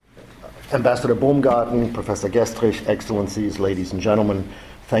Ambassador Baumgarten, Professor Gestrich, Excellencies, ladies and gentlemen,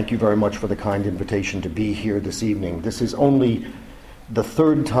 thank you very much for the kind invitation to be here this evening. This is only the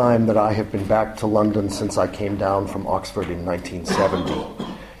third time that I have been back to London since I came down from Oxford in 1970.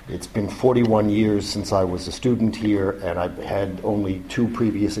 It's been 41 years since I was a student here, and I've had only 2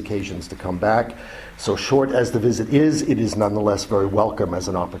 previous occasions to come back. So short as the visit is, it is nonetheless very welcome as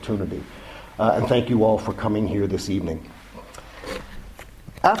an opportunity. And thank you all for coming here this evening.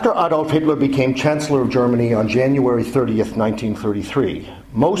 After Adolf Hitler became Chancellor of Germany on January 30th, 1933,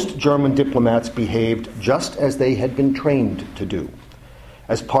 most German diplomats behaved just as they had been trained to do,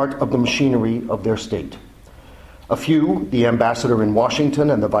 as part of the machinery of their state. A few, the ambassador in Washington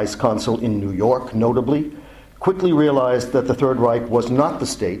and the vice consul in New York notably, quickly realized that the Third Reich was not the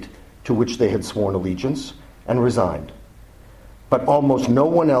state to which they had sworn allegiance and resigned. But almost no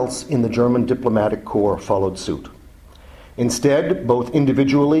one else in the German diplomatic corps followed suit. Instead, both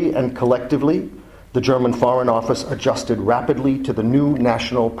individually and collectively, the German Foreign Office adjusted rapidly to the new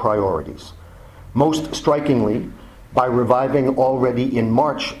national priorities, most strikingly by reviving already in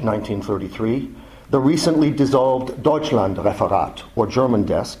March 1933 the recently dissolved Deutschlandreferat, or German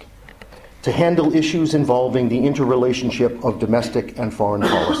desk, to handle issues involving the interrelationship of domestic and foreign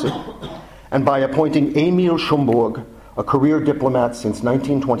policy, and by appointing Emil Schomburg, a career diplomat since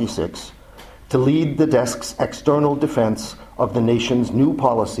 1926, to lead the desk's external defense of the nation's new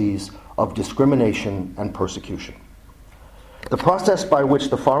policies of discrimination and persecution. The process by which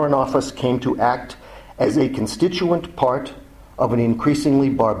the Foreign Office came to act as a constituent part of an increasingly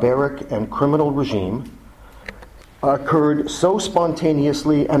barbaric and criminal regime occurred so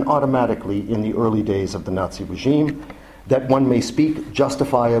spontaneously and automatically in the early days of the Nazi regime that one may speak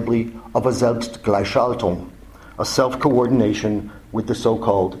justifiably of a Selbstgleichschaltung, a self-coordination with the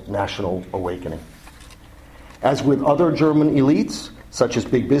so-called national awakening. As with other German elites, such as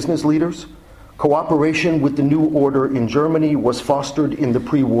big business leaders, cooperation with the new order in Germany was fostered in the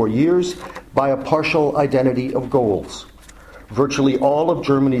pre-war years by a partial identity of goals. Virtually all of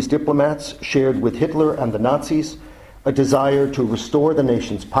Germany's diplomats shared with Hitler and the Nazis a desire to restore the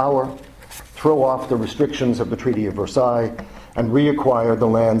nation's power, throw off the restrictions of the Treaty of Versailles, and reacquire the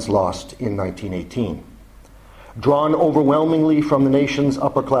lands lost in 1918. Drawn overwhelmingly from the nation's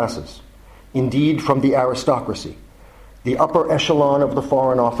upper classes, indeed from the aristocracy, the upper echelon of the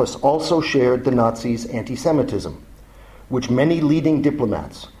Foreign Office also shared the Nazis' anti-Semitism, which many leading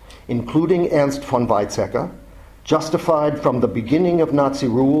diplomats, including Ernst von Weizsäcker, justified from the beginning of Nazi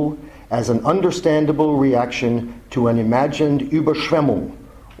rule as an understandable reaction to an imagined Überschwemmung,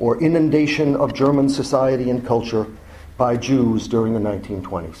 or inundation of German society and culture by Jews during the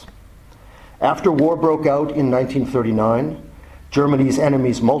 1920s. After war broke out in 1939, Germany's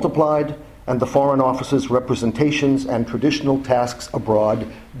enemies multiplied, and the Foreign Office's representations and traditional tasks abroad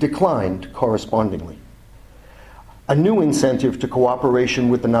declined correspondingly. A new incentive to cooperation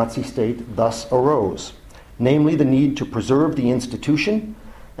with the Nazi state thus arose, namely the need to preserve the institution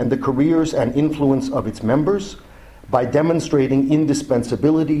and the careers and influence of its members by demonstrating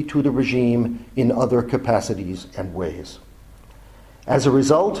indispensability to the regime in other capacities and ways. As a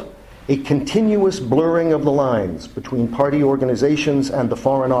result, a continuous blurring of the lines between party organizations and the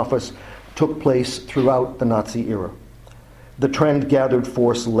Foreign Office took place throughout the Nazi era. The trend gathered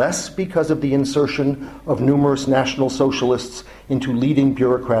force less because of the insertion of numerous National Socialists into leading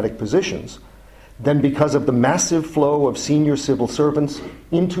bureaucratic positions than because of the massive flow of senior civil servants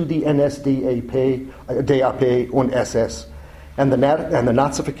into the NSDAP und SS and the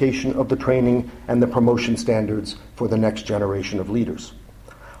Nazification of the training and the promotion standards for the next generation of leaders.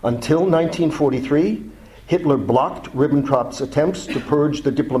 Until 1943, Hitler blocked Ribbentrop's attempts to purge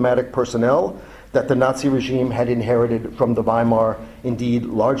the diplomatic personnel that the Nazi regime had inherited from the Weimar, indeed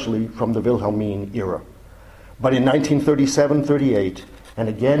largely from the Wilhelmine era. But in 1937-38, and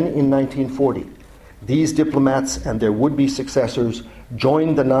again in 1940, these diplomats and their would-be successors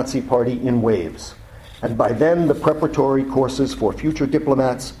joined the Nazi Party in waves, and by then the preparatory courses for future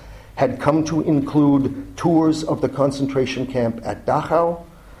diplomats had come to include tours of the concentration camp at Dachau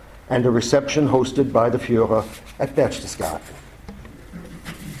and a reception hosted by the Führer at Berchtesgaden.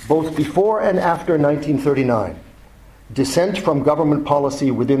 Both before and after 1939, dissent from government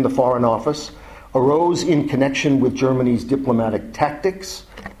policy within the Foreign Office arose in connection with Germany's diplomatic tactics,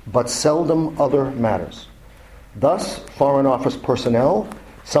 but seldom other matters. Thus, Foreign Office personnel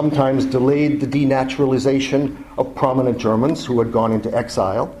sometimes delayed the denaturalization of prominent Germans who had gone into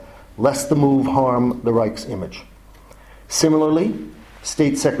exile, lest the move harm the Reich's image. Similarly,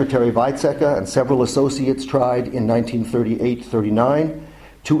 State Secretary Weizsäcker and several associates tried in 1938-39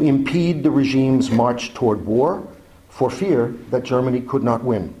 to impede the regime's march toward war for fear that Germany could not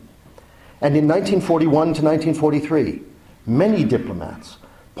win. And in 1941 to 1943, many diplomats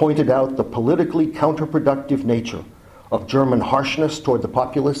pointed out the politically counterproductive nature of German harshness toward the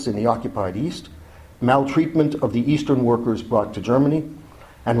populace in the occupied East, maltreatment of the Eastern workers brought to Germany,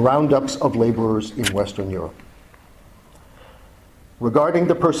 and roundups of laborers in Western Europe. Regarding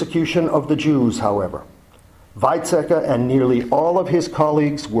the persecution of the Jews, however, Weizsäcker and nearly all of his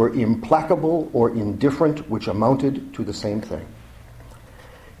colleagues were implacable or indifferent, which amounted to the same thing.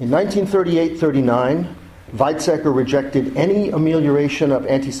 In 1938-39, Weizsäcker rejected any amelioration of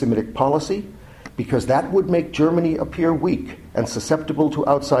anti-Semitic policy because that would make Germany appear weak and susceptible to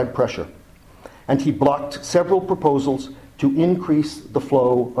outside pressure. And he blocked several proposals to increase the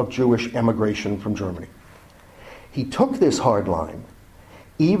flow of Jewish emigration from Germany. He took this hard line,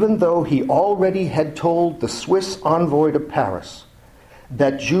 even though he already had told the Swiss envoy to Paris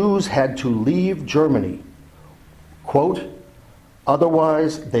that Jews had to leave Germany, quote,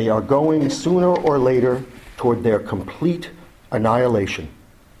 otherwise they are going sooner or later toward their complete annihilation.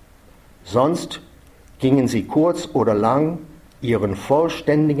 Sonst gingen sie kurz oder lang ihren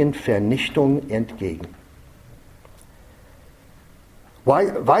vollständigen Vernichtung entgegen.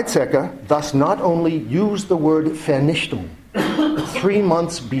 Weizsäcker thus not only used the word Vernichtung 3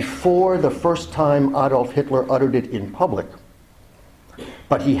 months before the first time Adolf Hitler uttered it in public,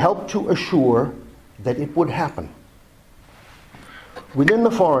 but he helped to assure that it would happen. Within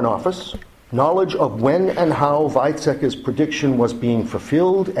the Foreign Office, knowledge of when and how Weizsäcker's prediction was being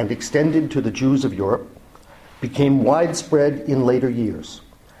fulfilled and extended to the Jews of Europe became widespread in later years,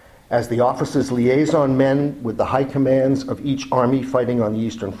 as the office's liaison men with the high commands of each army fighting on the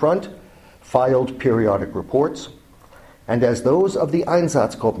Eastern Front filed periodic reports, and as those of the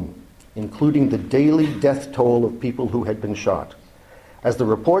Einsatzgruppen, including the daily death toll of people who had been shot, as the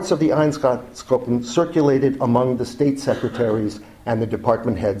reports of the Einsatzgruppen circulated among the state secretaries and the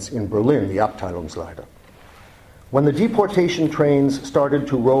department heads in Berlin, the Abteilungsleiter. When the deportation trains started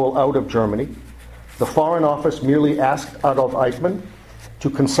to roll out of Germany, the Foreign Office merely asked Adolf Eichmann to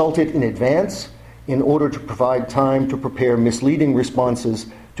consult it in advance in order to provide time to prepare misleading responses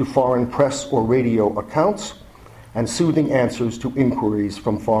to foreign press or radio accounts and soothing answers to inquiries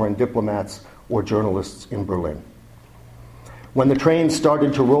from foreign diplomats or journalists in Berlin. When the trains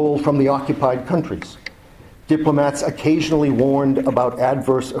started to roll from the occupied countries, diplomats occasionally warned about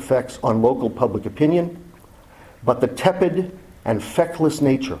adverse effects on local public opinion, but the tepid and feckless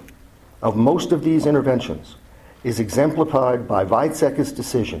nature of most of these interventions is exemplified by Weizsäcker's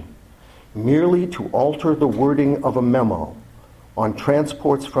decision merely to alter the wording of a memo on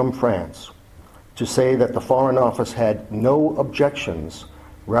transports from France to say that the Foreign Office had no objections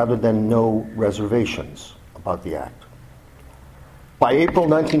rather than no reservations about the act. By April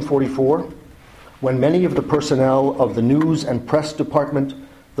 1944, when many of the personnel of the News and Press Department,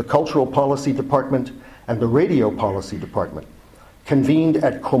 the Cultural Policy Department, and the Radio Policy Department convened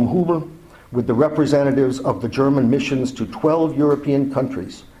at Krummhubel with the representatives of the German missions to 12 European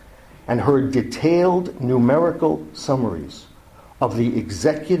countries and heard detailed numerical summaries of the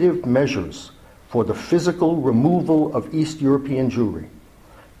executive measures for the physical removal of East European Jewry,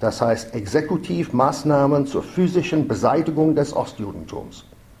 das heißt Exekutivmaßnahmen zur physischen Beseitigung des Ostjudentums.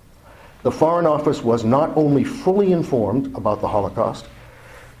 The Foreign Office was not only fully informed about the Holocaust,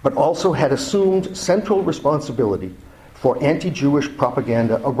 but also had assumed central responsibility for anti-Jewish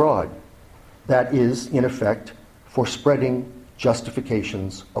propaganda abroad. That is, in effect, for spreading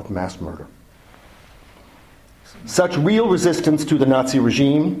justifications of mass murder. Such real resistance to the Nazi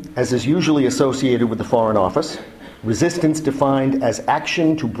regime, as is usually associated with the Foreign Office, resistance defined as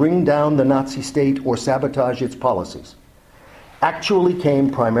action to bring down the Nazi state or sabotage its policies, actually came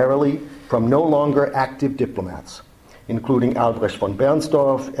primarily from no longer active diplomats, including Albrecht von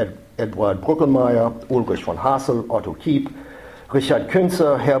Bernstorff, Eduard Brückelmeier, Ulrich von Hassel, Otto Kiep, Richard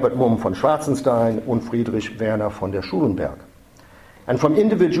Künzer, Herbert Mumm von Schwarzenstein, und Friedrich Werner von der Schulenberg, and from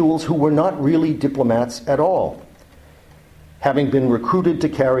individuals who were not really diplomats at all, having been recruited to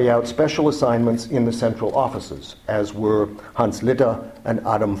carry out special assignments in the central offices, as were Hans Litter and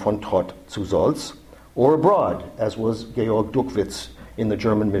Adam von Trott zu Solz, or abroad, as was Georg Duckwitz in the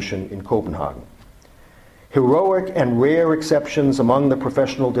German mission in Copenhagen. Heroic and rare exceptions among the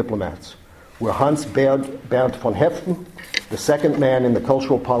professional diplomats were Hans Bernd von Heften, the second man in the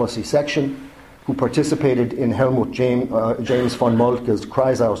Cultural Policy section, who participated in Helmut James von Moltke's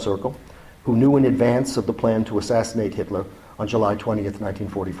Kreisau Circle, who knew in advance of the plan to assassinate Hitler on July 20th,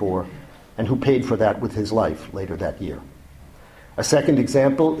 1944, and who paid for that with his life later that year. A second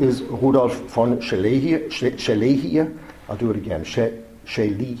example is Rudolf von Schelehia, I'll do it again,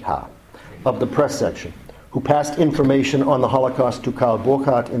 Schelieha, of the press section, who passed information on the Holocaust to Karl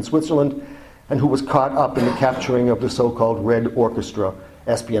Burkhardt in Switzerland and who was caught up in the capturing of the so-called Red Orchestra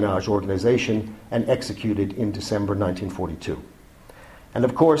espionage organization and executed in December 1942. And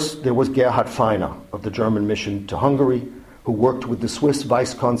of course, there was Gerhard Feiner of the German mission to Hungary, who worked with the Swiss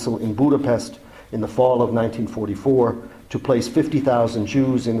vice consul in Budapest in the fall of 1944 to place 50,000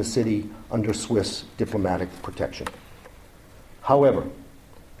 Jews in the city under Swiss diplomatic protection. However,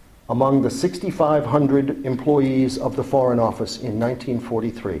 among the 6,500 employees of the Foreign Office in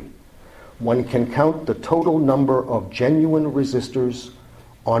 1943, one can count the total number of genuine resistors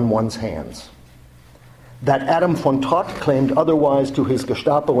on one's hands. That Adam von Todt claimed otherwise to his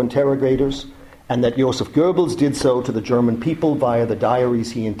Gestapo interrogators, and that Joseph Goebbels did so to the German people via the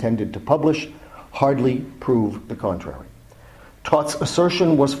diaries he intended to publish, hardly prove the contrary. Todt's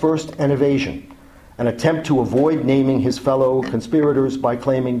assertion was first an evasion, an attempt to avoid naming his fellow conspirators by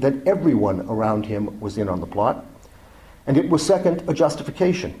claiming that everyone around him was in on the plot. And it was second, a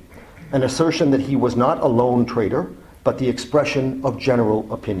justification, an assertion that he was not a lone traitor, but the expression of general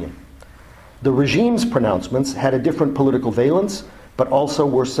opinion. The regime's pronouncements had a different political valence, but also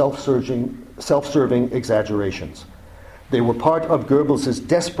were self-serving exaggerations. They were part of Goebbels'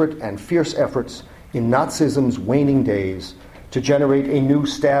 desperate and fierce efforts in Nazism's waning days to generate a new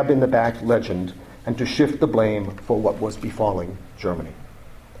stab-in-the-back legend and to shift the blame for what was befalling Germany.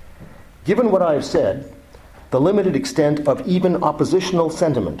 Given what I have said, the limited extent of even oppositional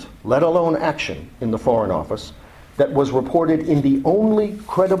sentiment, let alone action, in the Foreign Office that was reported in the only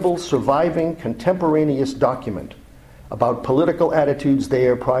credible surviving contemporaneous document about political attitudes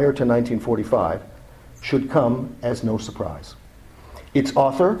there prior to 1945 should come as no surprise. Its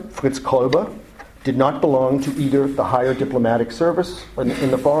author, Fritz Kolbe, did not belong to either the higher diplomatic service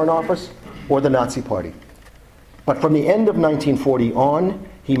in the Foreign Office or the Nazi Party. But from the end of 1940 on,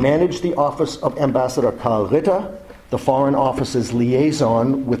 he managed the office of Ambassador Karl Ritter, the Foreign Office's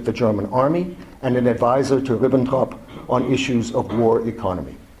liaison with the German army, and an advisor to Ribbentrop on issues of war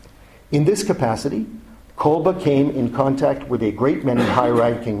economy. In this capacity, Kolbe came in contact with a great many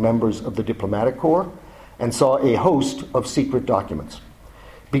high-ranking members of the diplomatic corps and saw a host of secret documents.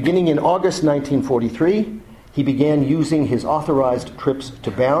 Beginning in August 1943, he began using his authorized trips to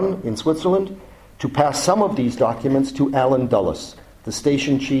Bern in Switzerland to pass some of these documents to Allen Dulles, the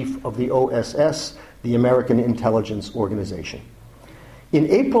station chief of the OSS, the American Intelligence Organization. In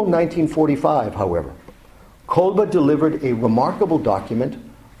April 1945, however, Kolbe delivered a remarkable document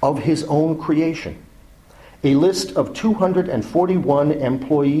of his own creation, a list of 241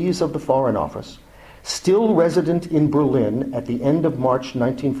 employees of the Foreign Office, still resident in Berlin at the end of March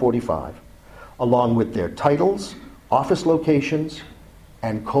 1945, along with their titles, office locations,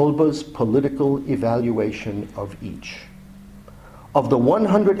 and Kolbe's political evaluation of each. Of the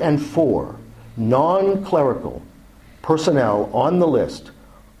 104 non-clerical personnel on the list,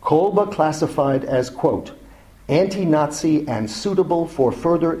 Kolbe classified as, quote, anti-Nazi and suitable for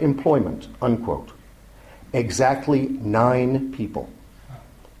further employment, unquote, exactly 9 people.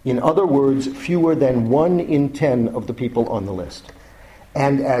 In other words, fewer than 1 in 10 of the people on the list.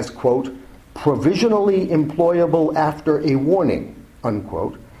 And as, quote, provisionally employable after a warning,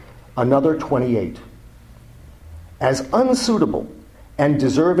 unquote, another 28. As unsuitable and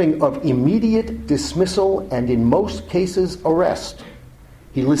deserving of immediate dismissal and in most cases arrest,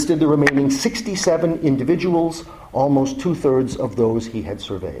 he listed the remaining 67 individuals, almost 2/3 of those he had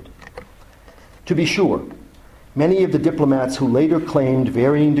surveyed. To be sure, many of the diplomats who later claimed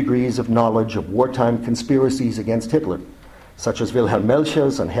varying degrees of knowledge of wartime conspiracies against Hitler, such as Wilhelm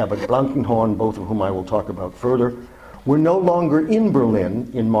Melchers and Herbert Blankenhorn, both of whom I will talk about further, were no longer in Berlin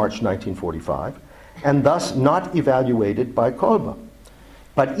in March 1945, and thus not evaluated by Kolbe.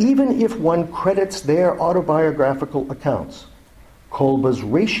 But even if one credits their autobiographical accounts, Kolbe's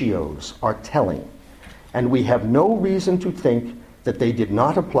ratios are telling, and we have no reason to think that they did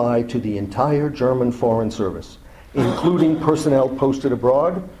not apply to the entire German Foreign Service, including personnel posted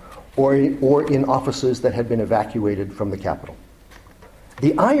abroad or in offices that had been evacuated from the capital.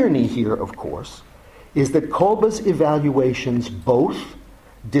 The irony here, of course, is that Kolbe's evaluations both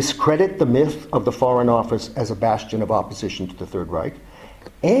discredit the myth of the Foreign Office as a bastion of opposition to the Third Reich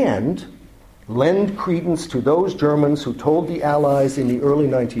and lend credence to those Germans who told the Allies in the early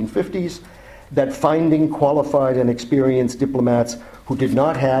 1950s that finding qualified and experienced diplomats who did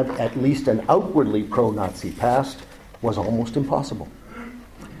not have at least an outwardly pro-Nazi past was almost impossible.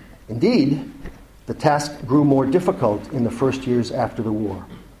 Indeed, the task grew more difficult in the first years after the war,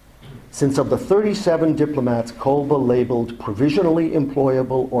 since of the 37 diplomats Kolbe labeled provisionally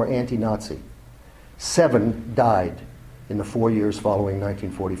employable or anti-Nazi, 7 died in the 4 years following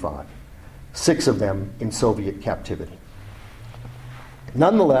 1945, 6 of them in Soviet captivity.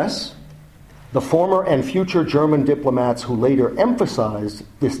 Nonetheless, The former and future German diplomats who later emphasized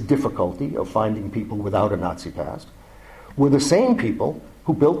this difficulty of finding people without a Nazi past were the same people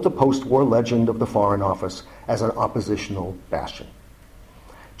who built the post-war legend of the Foreign Office as an oppositional bastion.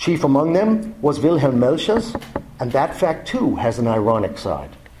 Chief among them was Wilhelm Melchers, and that fact too has an ironic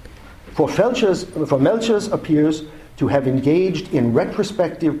side. For Melchers appears to have engaged in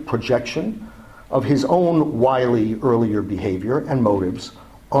retrospective projection of his own wily earlier behavior and motives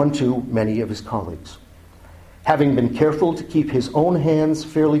onto many of his colleagues. Having been careful to keep his own hands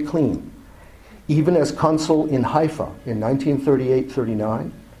fairly clean, even as consul in Haifa in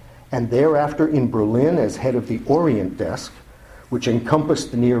 1938-39, and thereafter in Berlin as head of the Orient Desk, which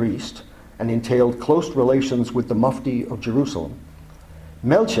encompassed the Near East and entailed close relations with the Mufti of Jerusalem,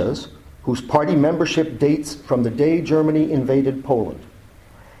 Melchers, whose party membership dates from the day Germany invaded Poland,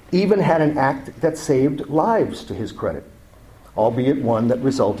 even had an act that saved lives to his credit, albeit one that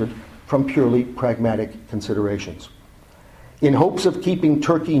resulted from purely pragmatic considerations. In hopes of keeping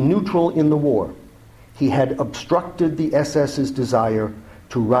Turkey neutral in the war, he had obstructed the SS's desire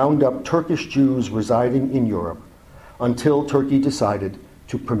to round up Turkish Jews residing in Europe until Turkey decided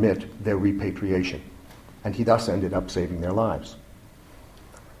to permit their repatriation, and he thus ended up saving their lives.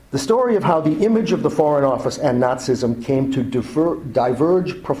 The story of how the image of the Foreign Office and Nazism came to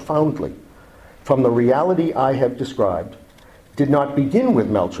diverge profoundly from the reality I have described did not begin with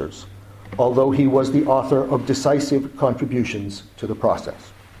Melchers, although he was the author of decisive contributions to the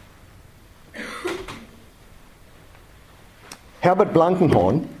process. Herbert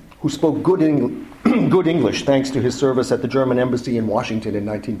Blankenhorn, who spoke good English thanks to his service at the German embassy in Washington in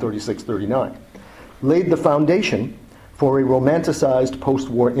 1936-39, laid the foundation for a romanticized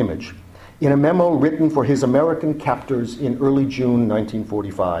post-war image in a memo written for his American captors in early June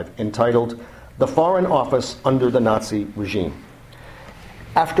 1945, entitled "The Foreign Office Under the Nazi Regime."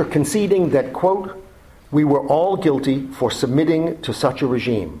 After conceding that, quote, "we were all guilty for submitting to such a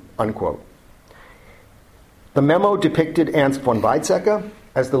regime," unquote. The memo depicted Ernst von Weizsäcker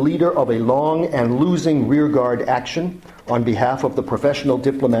as the leader of a long and losing rearguard action on behalf of the professional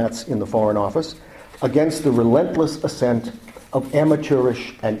diplomats in the Foreign Office against the relentless ascent of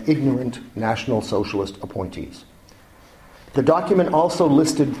amateurish and ignorant National Socialist appointees. The document also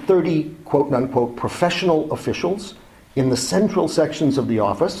listed 30, quote-unquote, professional officials in the central sections of the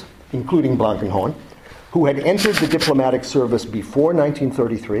office, including Blankenhorn, who had entered the diplomatic service before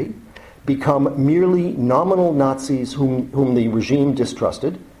 1933, become merely nominal Nazis whom the regime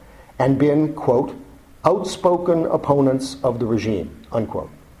distrusted, and been, quote, outspoken opponents of the regime, unquote.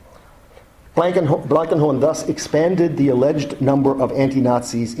 Blankenhorn thus expanded the alleged number of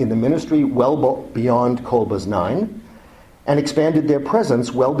anti-Nazis in the ministry well beyond Kolbe's 9, and expanded their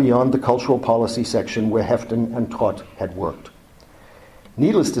presence well beyond the cultural policy section where Heften and Trott had worked.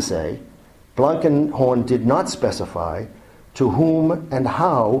 Needless to say, Blankenhorn did not specify to whom and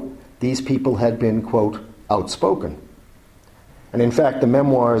how these people had been, quote, outspoken. And in fact, the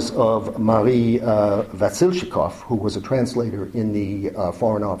memoirs of Marie Vasilchikov, who was a translator in the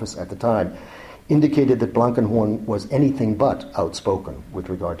Foreign Office at the time, indicated that Blankenhorn was anything but outspoken with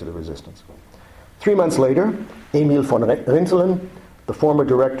regard to the resistance. 3 months later, Emil von Rintelen, the former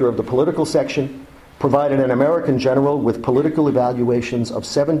director of the political section, provided an American general with political evaluations of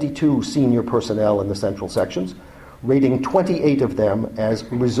 72 senior personnel in the central sections, rating 28 of them as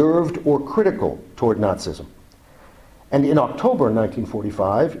reserved or critical toward Nazism. And in October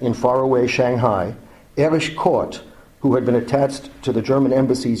 1945, in faraway Shanghai, Erich Kort, who had been attached to the German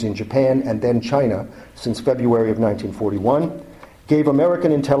embassies in Japan and then China since February of 1941, gave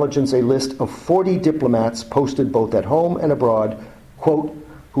American intelligence a list of 40 diplomats posted both at home and abroad, quote,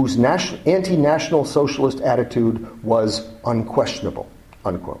 whose anti-national socialist attitude was unquestionable,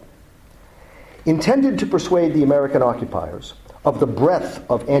 unquote. Intended to persuade the American occupiers of the breadth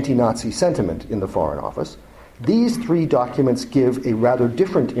of anti-Nazi sentiment in the Foreign Office, these 3 documents give a rather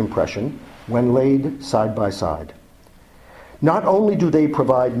different impression when laid side by side. Not only do they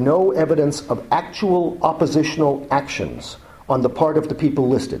provide no evidence of actual oppositional actions on the part of the people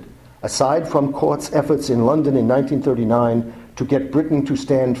listed, aside from Kort's efforts in London in 1939 to get Britain to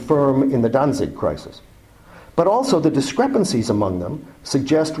stand firm in the Danzig crisis, but also the discrepancies among them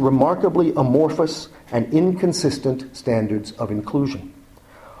suggest remarkably amorphous and inconsistent standards of inclusion.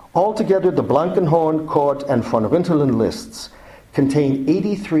 Altogether, the Blankenhorn, Kort, and von Rintelen lists contain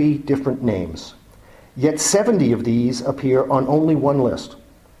 83 different names, yet 70 of these appear on only one list,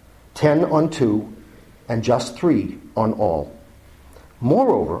 10 on 2, and just 3 on all.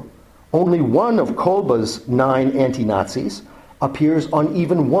 Moreover, only one of Kolbe's 9 anti-Nazis appears on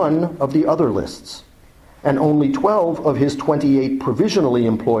even one of the other lists, and only 12 of his 28 provisionally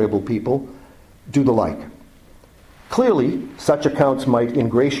employable people do the like. Clearly, such accounts might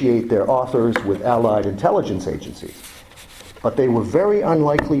ingratiate their authors with Allied intelligence agencies, but they were very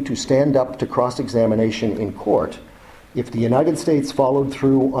unlikely to stand up to cross-examination in court if the United States followed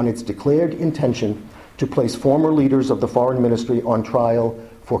through on its declared intention to place former leaders of the foreign ministry on trial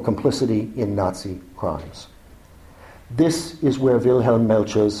for complicity in Nazi crimes. This is where Wilhelm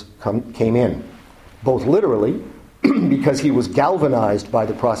Melchers came in, both literally, because he was galvanized by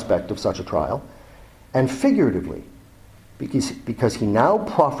the prospect of such a trial, and figuratively, because he now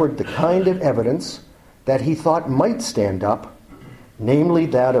proffered the kind of evidence that he thought might stand up, namely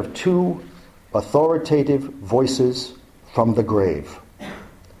that of two authoritative voices from the grave.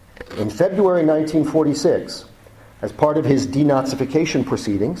 In February 1946, as part of his denazification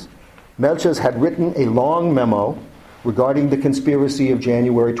proceedings, Melchers had written a long memo regarding the conspiracy of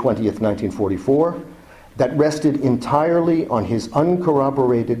January 20th, 1944, that rested entirely on his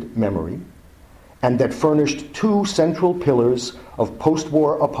uncorroborated memory and that furnished two central pillars of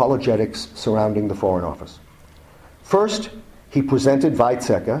post-war apologetics surrounding the Foreign Office. First, he presented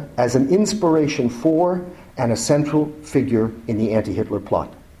Weizsäcker as an inspiration for and a central figure in the anti-Hitler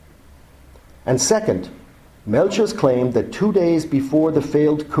plot. And second, Melchers claimed that 2 days before the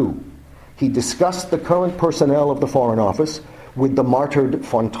failed coup, he discussed the current personnel of the Foreign Office with the martyred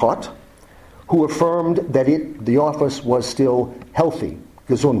von Trott, who affirmed that the office was still healthy,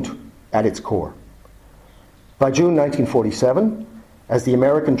 gesund, at its core. By June 1947, as the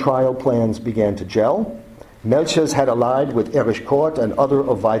American trial plans began to gel, Melchers had allied with Erich Kort and other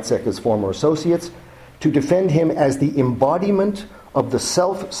of Weizsäcker's former associates to defend him as the embodiment of the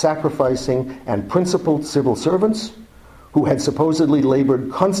self-sacrificing and principled civil servants who had supposedly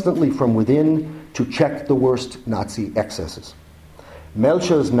labored constantly from within to check the worst Nazi excesses.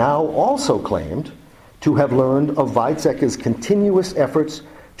 Melchers now also claimed to have learned of Weizsäcker's continuous efforts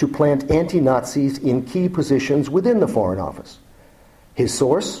to plant anti-Nazis in key positions within the Foreign Office. His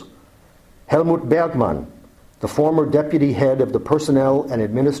source, Helmut Bergmann, the former deputy head of the Personnel and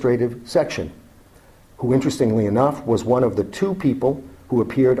Administrative Section, who interestingly enough was one of the two people who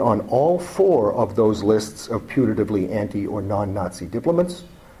appeared on all four of those lists of putatively anti or non-Nazi diplomats,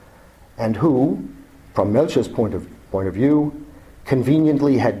 and who, from Melchers' point of view,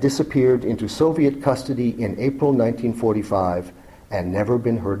 conveniently had disappeared into Soviet custody in April 1945 and never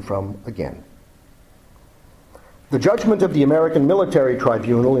been heard from again. The judgment of the American Military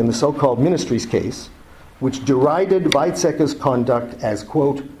Tribunal in the so-called Ministries case, which derided Weizsäcker's conduct as,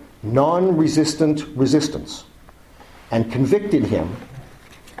 quote, non-resistant resistance, and convicted him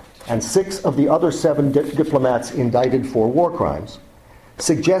and 6 of the other 7 diplomats indicted for war crimes,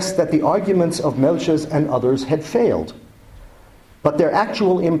 suggests that the arguments of Melchers and others had failed. But their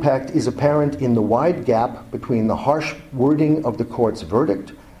actual impact is apparent in the wide gap between the harsh wording of the court's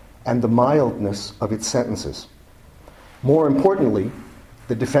verdict and the mildness of its sentences. More importantly,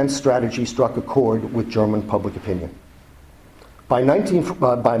 the defense strategy struck a chord with German public opinion. By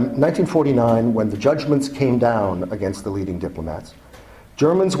 1949, when the judgments came down against the leading diplomats,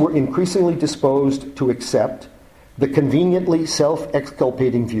 Germans were increasingly disposed to accept the conveniently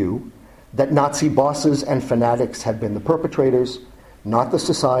self-exculpating view that Nazi bosses and fanatics had been the perpetrators, not the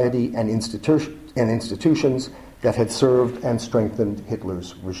society and institutions that had served and strengthened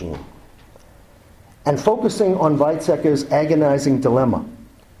Hitler's regime. And focusing on Weizsäcker's agonizing dilemma,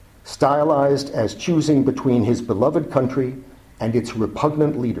 stylized as choosing between his beloved country and its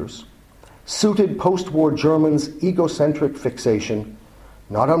repugnant leaders, suited post-war Germans' egocentric fixation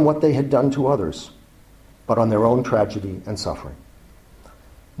not on what they had done to others, but on their own tragedy and suffering.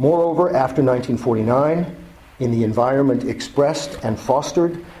 Moreover, after 1949, in the environment expressed and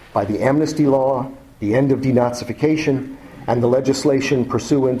fostered by the amnesty law, the end of denazification, and the legislation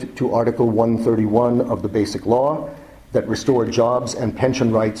pursuant to Article 131 of the Basic Law that restored jobs and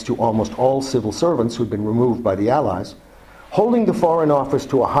pension rights to almost all civil servants who'd been removed by the Allies, holding the Foreign Office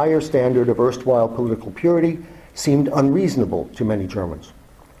to a higher standard of erstwhile political purity seemed unreasonable to many Germans.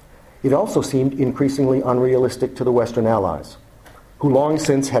 It also seemed increasingly unrealistic to the Western Allies, who long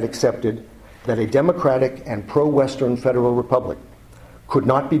since had accepted that a democratic and pro-Western federal republic could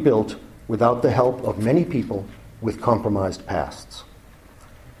not be built without the help of many people with compromised pasts.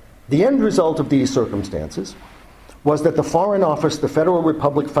 The end result of these circumstances was that the Foreign Office the Federal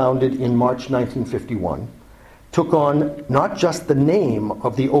Republic founded in March 1951 took on not just the name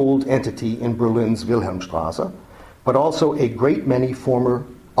of the old entity in Berlin's Wilhelmstrasse, but also a great many former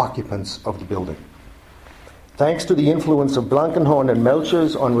occupants of the building. Thanks to the influence of Blankenhorn and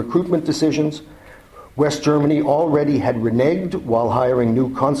Melchers on recruitment decisions, West Germany already had reneged while hiring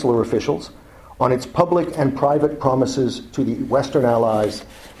new consular officials on its public and private promises to the Western Allies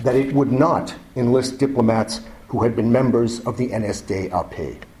that it would not enlist diplomats who had been members of the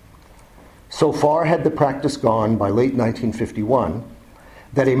NSDAP. So far had the practice gone by late 1951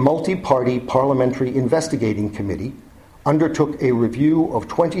 that a multi-party parliamentary investigating committee undertook a review of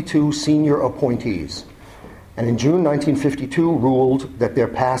 22 senior appointees, and in June 1952 ruled that their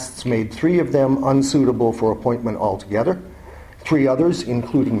pasts made 3 of them unsuitable for appointment altogether, 3 others,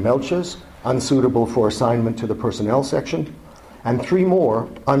 including Melch's, unsuitable for assignment to the personnel section, and 3 more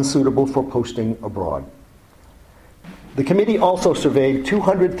unsuitable for posting abroad. The committee also surveyed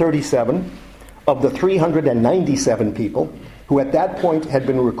 237 of the 397 people who at that point had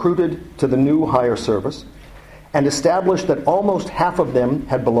been recruited to the new higher service, and established that almost half of them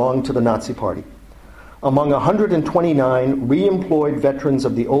had belonged to the Nazi Party. Among 129 re-employed veterans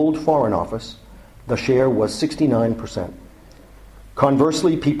of the old Foreign Office, the share was 69%.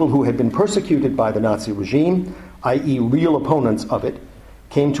 Conversely, people who had been persecuted by the Nazi regime, i.e. real opponents of it,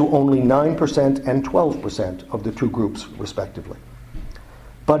 came to only 9% and 12% of the 2 groups, respectively.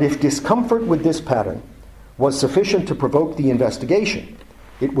 But if discomfort with this pattern was sufficient to provoke the investigation,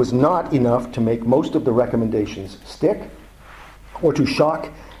 it was not enough to make most of the recommendations stick or to shock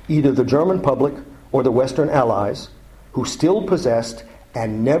either the German public or the Western Allies, who still possessed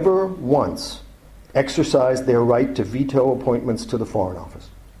and never once exercised their right to veto appointments to the Foreign Office.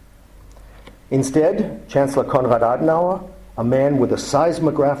 Instead, Chancellor Konrad Adenauer, a man with a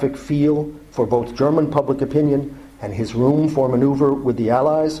seismographic feel for both German public opinion and his room for maneuver with the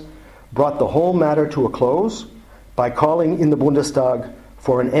Allies, brought the whole matter to a close by calling in the Bundestag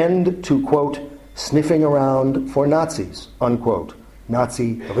for an end to, quote, sniffing around for Nazis, unquote,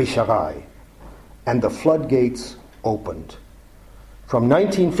 Nazi Rischerei. And the floodgates opened. From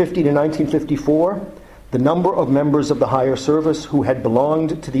 1950 to 1954, the number of members of the higher service who had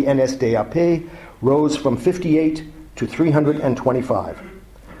belonged to the NSDAP rose from 58 to 325,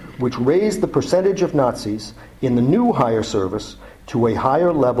 which raised the percentage of Nazis in the new higher service to a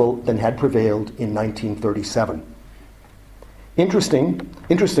higher level than had prevailed in 1937.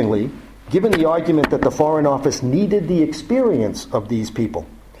 Interestingly, given the argument that the Foreign Office needed the experience of these people,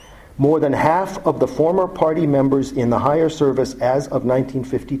 more than half of the former party members in the higher service as of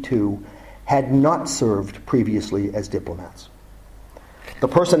 1952 had not served previously as diplomats. The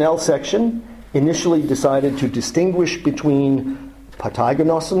personnel section initially decided to distinguish between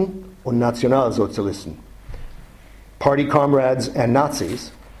Parteigenossen und Nationalsozialisten, party comrades and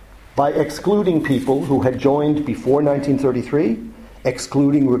Nazis, by excluding people who had joined before 1933,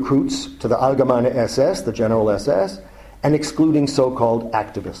 excluding recruits to the Allgemeine SS, the General SS, and excluding so-called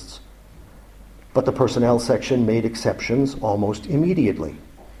activists. But the personnel section made exceptions almost immediately,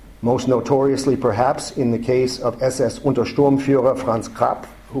 most notoriously perhaps in the case of SS Untersturmführer Franz Krapf,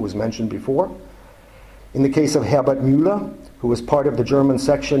 who was mentioned before. In the case of Herbert Müller, who as part of the German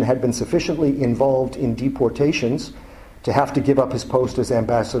section had been sufficiently involved in deportations to have to give up his post as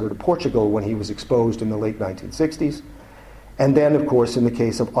ambassador to Portugal when he was exposed in the late 1960s. And then, of course, in the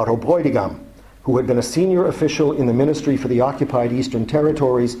case of Otto Bräutigam, who had been a senior official in the Ministry for the Occupied Eastern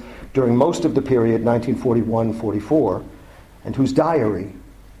Territories during most of the period 1941-44, and whose diary,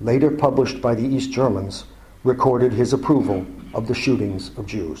 later published by the East Germans, recorded his approval of the shootings of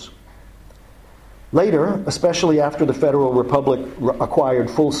Jews. Later, especially after the Federal Republic acquired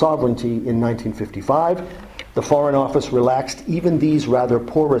full sovereignty in 1955, the Foreign Office relaxed even these rather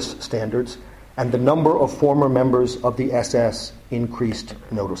porous standards, and the number of former members of the SS increased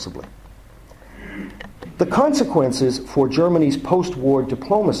noticeably. The consequences for Germany's post-war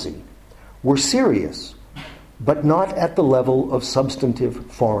diplomacy were serious, but not at the level of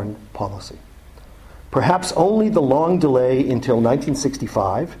substantive foreign policy. Perhaps only the long delay until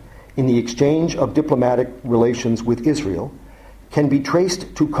 1965 in the exchange of diplomatic relations with Israel can be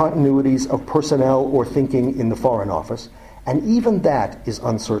traced to continuities of personnel or thinking in the Foreign Office, and even that is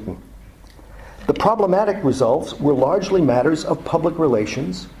uncertain. The problematic results were largely matters of public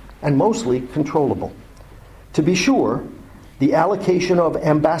relations and mostly controllable. To be sure, the allocation of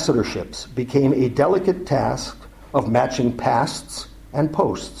ambassadorships became a delicate task of matching pasts and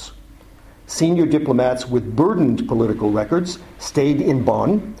posts. Senior diplomats with burdened political records stayed in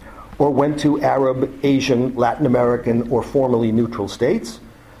Bonn or went to Arab, Asian, Latin American, or formerly neutral states,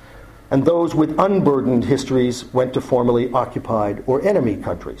 and those with unburdened histories went to formerly occupied or enemy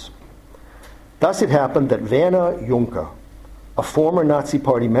countries. Thus it happened that Werner Juncker, a former Nazi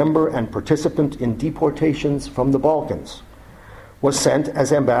Party member and participant in deportations from the Balkans, was sent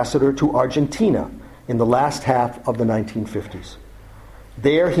as ambassador to Argentina in the last half of the 1950s.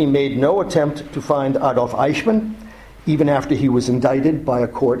 There he made no attempt to find Adolf Eichmann, even after he was indicted by a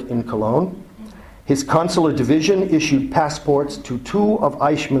court in Cologne, His consular division issued passports to two of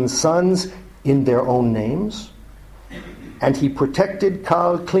Eichmann's sons in their own names, and he protected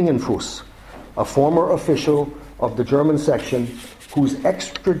Karl Klingenfuss, a former official of the German section whose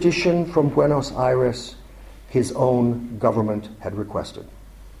extradition from Buenos Aires his own government had requested.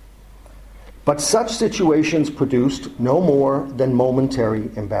 But such situations produced no more than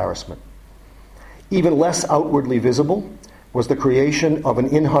momentary embarrassment. Even less outwardly visible was the creation of an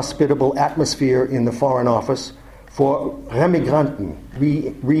inhospitable atmosphere in the Foreign Office for remigranten,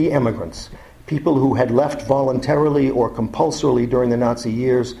 re-emigrants, people who had left voluntarily or compulsorily during the Nazi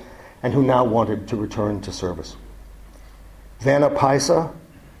years and who now wanted to return to service. Werner Peiser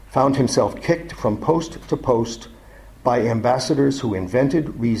found himself kicked from post to post by ambassadors who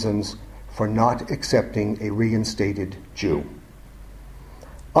invented reasons for not accepting a reinstated Jew.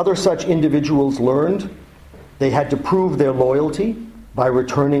 Other such individuals learned they had to prove their loyalty by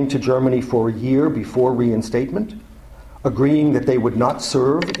returning to Germany for a year before reinstatement, agreeing that they would not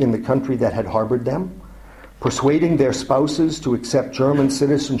serve in the country that had harbored them, persuading their spouses to accept German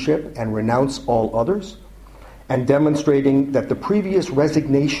citizenship and renounce all others, and demonstrating that the previous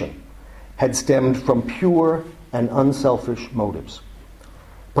resignation had stemmed from pure and unselfish motives.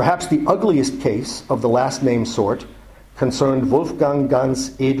 Perhaps the ugliest case of the last name sort concerned Wolfgang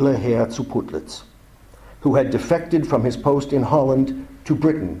ganz edle Herr zu Putlitz, who had defected from his post in Holland to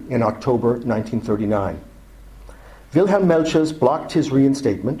Britain in October 1939. Wilhelm Melchers blocked his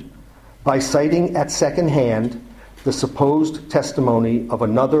reinstatement by citing at second hand the supposed testimony of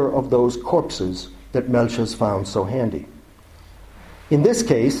another of those corpses that Melchers found so handy. In this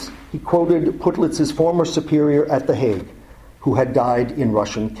case, he quoted Putlitz's former superior at The Hague, who had died in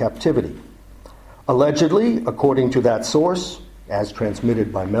Russian captivity. Allegedly, according to that source, as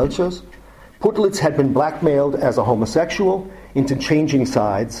transmitted by Melchers, Putlitz had been blackmailed as a homosexual into changing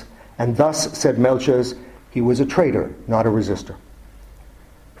sides, and thus, said Melchers, he was a traitor, not a resistor.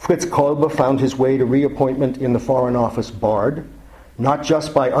 Fritz Kolbe found his way to reappointment in the Foreign Office barred, not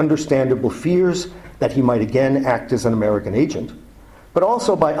just by understandable fears that he might again act as an American agent, but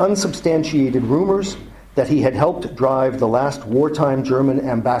also by unsubstantiated rumors that he had helped drive the last wartime German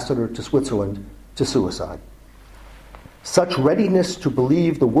ambassador to Switzerland to suicide. Such readiness to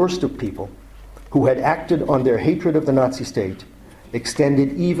believe the worst of people who had acted on their hatred of the Nazi state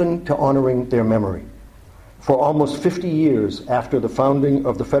extended even to honoring their memory. For almost 50 years after the founding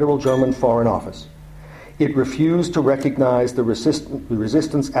of the Federal German Foreign Office, it refused to recognize the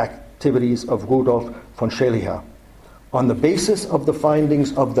resistance activities of Rudolf von Scheliha on the basis of the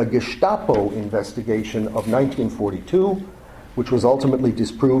findings of the Gestapo investigation of 1942, which was ultimately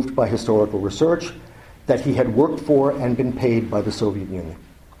disproved by historical research, that he had worked for and been paid by the Soviet Union.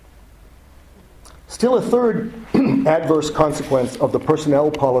 Still a third adverse consequence of the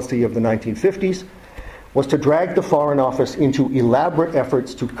personnel policy of the 1950s was to drag the Foreign Office into elaborate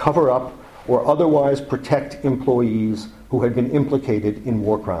efforts to cover up or otherwise protect employees who had been implicated in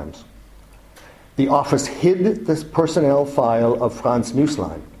war crimes. The office hid the personnel file of Franz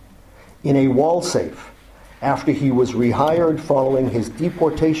Nüßlein in a wall safe after he was rehired following his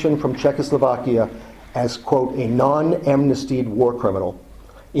deportation from Czechoslovakia as, quote, a non-amnestied war criminal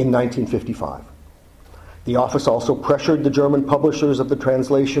in 1955. The office also pressured the German publishers of the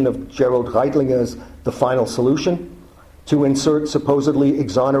translation of Gerald Reitlinger's The Final Solution to insert supposedly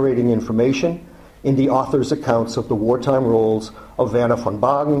exonerating information in the author's accounts of the wartime roles of Werner von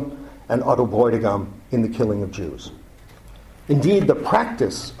Bagen and Otto Bräutigam in the killing of Jews. Indeed, the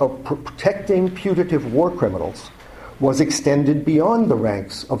practice of protecting putative war criminals was extended beyond the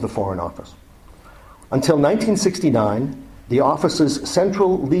ranks of the Foreign Office. Until 1969, the office's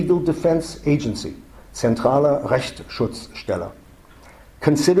central legal defense agency, Zentrale Rechtsschutzstelle,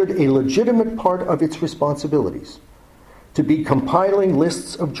 considered a legitimate part of its responsibilities to be compiling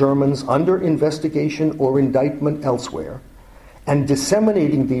lists of Germans under investigation or indictment elsewhere and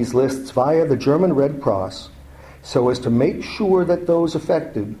disseminating these lists via the German Red Cross so as to make sure that those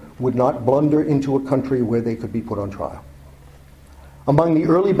affected would not blunder into a country where they could be put on trial. Among the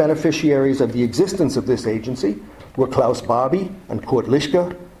early beneficiaries of the existence of this agency were Klaus Barbie and Kurt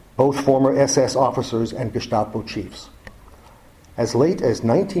Lischke, both former SS officers and Gestapo chiefs. As late as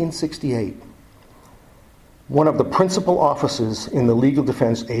 1968, one of the principal offices in the Legal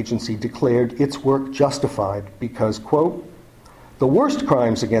Defense Agency declared its work justified because, quote, the worst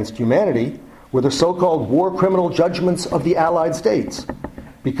crimes against humanity were the so-called war criminal judgments of the Allied States,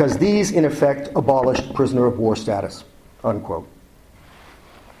 because these, in effect, abolished prisoner of war status, unquote.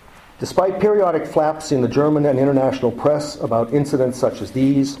 Despite periodic flaps in the German and international press about incidents such as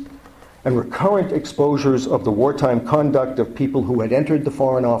these, and recurrent exposures of the wartime conduct of people who had entered the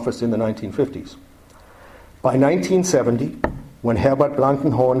Foreign Office in the 1950s, By 1970, when Herbert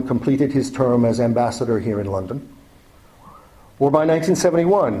Blankenhorn completed his term as ambassador here in London, or by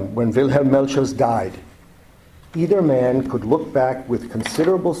 1971, when Wilhelm Melchers died, either man could look back with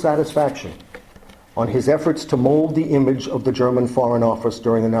considerable satisfaction on his efforts to mold the image of the German Foreign Office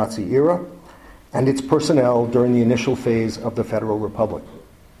during the Nazi era and its personnel during the initial phase of the Federal Republic.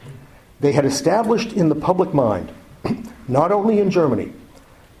 They had established in the public mind, not only in Germany,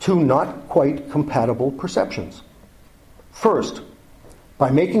 two not quite compatible perceptions. First,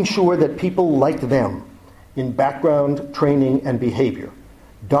 by making sure that people like them in background, training, and behavior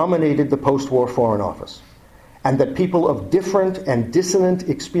dominated the post-war Foreign Office, and that people of different and dissonant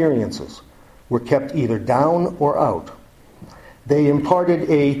experiences were kept either down or out. They imparted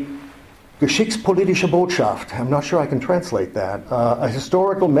a Geschichtspolitische Botschaft, I'm not sure I can translate that, a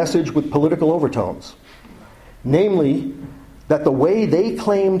historical message with political overtones. Namely, that the way they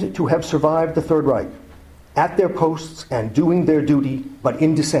claimed to have survived the Third Reich, at their posts and doing their duty, but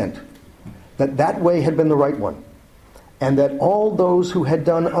in dissent, that way had been the right one, and that all those who had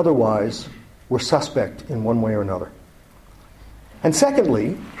done otherwise were suspect in one way or another. And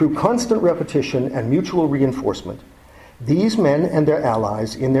secondly, through constant repetition and mutual reinforcement, these men and their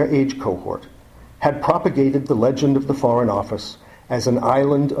allies in their age cohort had propagated the legend of the Foreign Office as an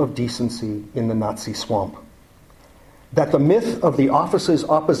island of decency in the Nazi swamp. That the myth of the office's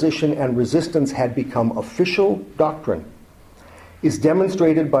opposition and resistance had become official doctrine is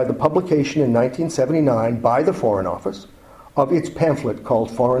demonstrated by the publication in 1979 by the Foreign Office of its pamphlet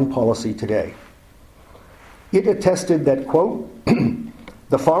called Foreign Policy Today. It attested that, quote,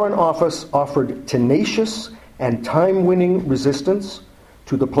 the Foreign Office offered tenacious and time-winning resistance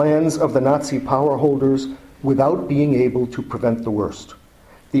to the plans of the Nazi power holders without being able to prevent the worst.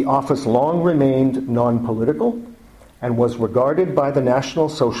 The office long remained non-political and was regarded by the National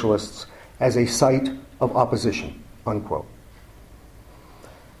Socialists as a site of opposition, unquote.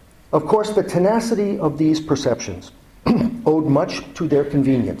 Of course, the tenacity of these perceptions owed much to their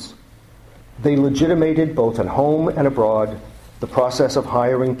convenience. They legitimated, both at home and abroad, the process of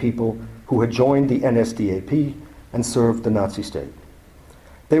hiring people who had joined the NSDAP and served the Nazi state.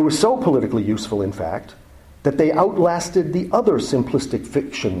 They were so politically useful, in fact, that they outlasted the other simplistic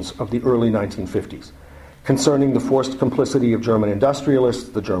fictions of the early 1950s concerning the forced complicity of German industrialists,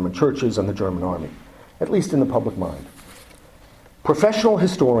 the German churches, and the German army, at least in the public mind. Professional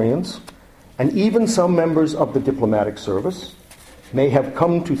historians, and even some members of the diplomatic service, may have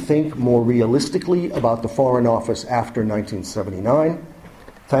come to think more realistically about the Foreign Office after 1979,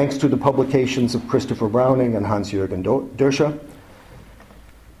 thanks to the publications of Christopher Browning and Hans-Jürgen Döscher.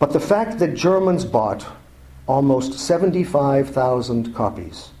 But the fact that Germans bought almost 75,000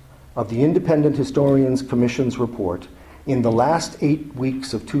 copies of the Independent Historians Commission's report in the last 8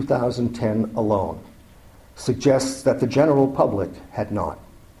 weeks of 2010 alone suggests that the general public had not.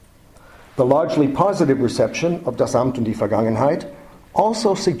 The largely positive reception of Das Amt und die Vergangenheit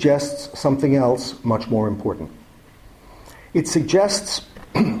also suggests something else much more important. It suggests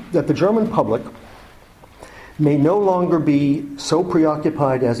that the German public may no longer be so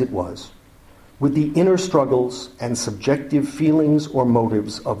preoccupied as it was with the inner struggles and subjective feelings or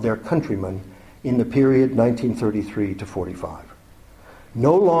motives of their countrymen in the period 1933 to 45.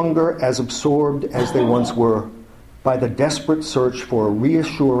 No longer as absorbed as they once were by the desperate search for a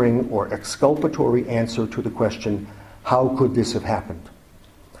reassuring or exculpatory answer to the question, how could this have happened?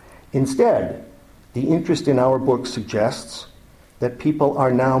 Instead, the interest in our book suggests that people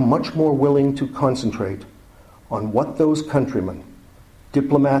are now much more willing to concentrate on what those countrymen,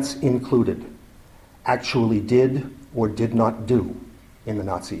 diplomats included, actually did or did not do in the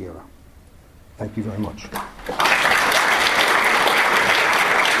Nazi era. Thank you very much.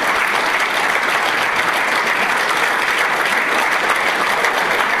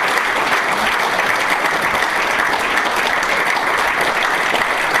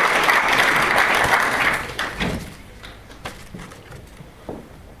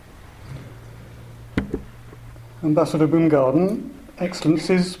 Ambassador Baumgarten,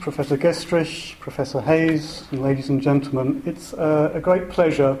 Excellencies, Professor Gestrich, Professor Hayes, and ladies and gentlemen, it's a great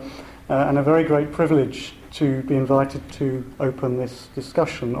pleasure and a very great privilege to be invited to open this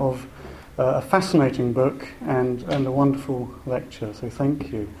discussion of a fascinating book and a wonderful lecture, so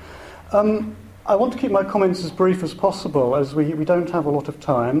thank you. I want to keep my comments as brief as possible, as we don't have a lot of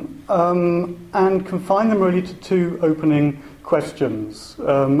time, and confine them really to two opening questions.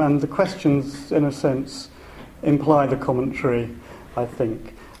 And the questions, in a sense, imply the commentary, I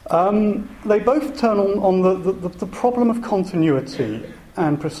think. They both turn on the problem of continuity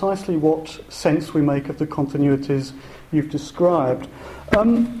and precisely what sense we make of the continuities you've described.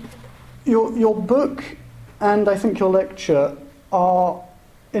 Your book and I think your lecture are,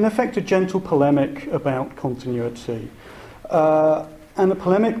 in effect, a gentle polemic about continuity. And a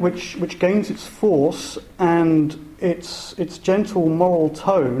polemic which gains its force and its gentle moral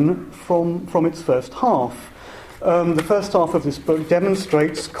tone from its first half. The first half of this book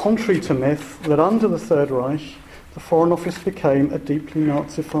demonstrates, contrary to myth, that under the Third Reich, the Foreign Office became a deeply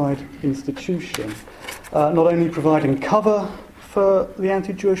Nazified institution, not only providing cover for the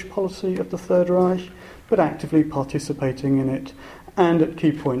anti-Jewish policy of the Third Reich, but actively participating in it, and at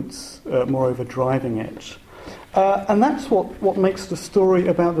key points, moreover, driving it. And that's what makes the story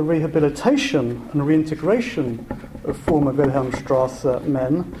about the rehabilitation and reintegration of former Wilhelmstrasse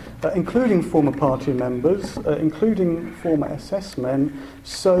men, including former party members, including former SS men,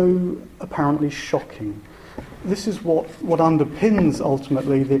 so apparently shocking. This is what underpins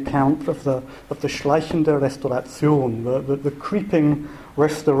ultimately the account of the schleichende Restauration, the creeping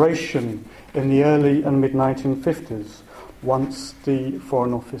restoration in the early and mid-1950s, once the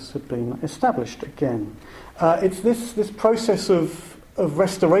Foreign Office had been established again. It's this process of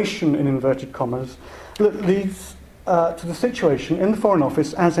restoration, in inverted commas, that leads to the situation in the Foreign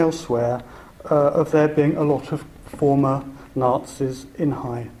Office, as elsewhere, of there being a lot of former Nazis in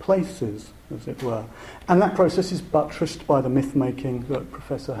high places, as it were. And that process is buttressed by the myth-making that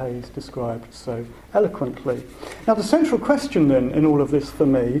Professor Hayes described so eloquently. Now, the central question then in all of this for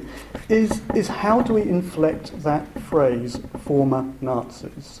me is how do we inflect that phrase, former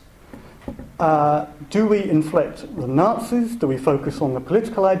Nazis? Do we inflect the Nazis? Do we focus on the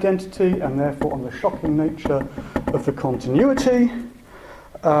political identity and therefore on the shocking nature of the continuity?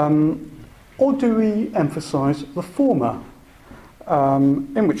 Or do we emphasise the former?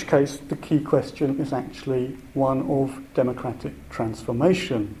 In which case the key question is actually one of democratic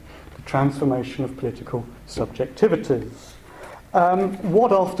transformation, the transformation of political subjectivities.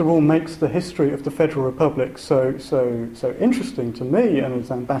 What, after all, makes the history of the Federal Republic so interesting to me, and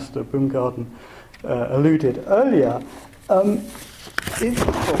as Ambassador Baumgarten alluded earlier, is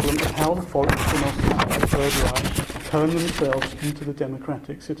the problem of how the Volksgenossen of the Third Reich turn themselves into the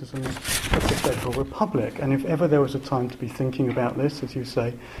democratic citizens of the Federal Republic. And if ever there was a time to be thinking about this, as you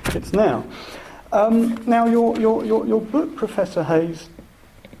say, it's now. Now, your book, Professor Hayes,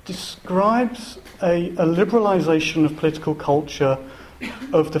 describes a liberalisation of political culture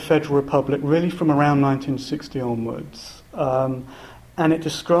of the Federal Republic really from around 1960 onwards. And it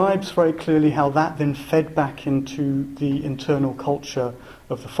describes very clearly how that then fed back into the internal culture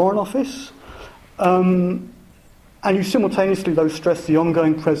of the Foreign Office. And you simultaneously, though, stress the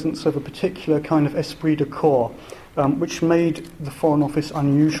ongoing presence of a particular kind of esprit de corps, which made the Foreign Office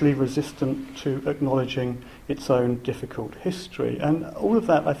unusually resistant to acknowledging its own difficult history. And all of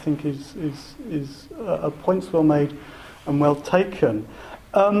that, I think, is points well made and well taken.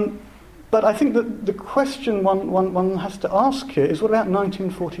 But I think that the question one has to ask here is, what about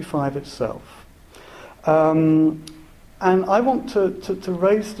 1945 itself? And I want to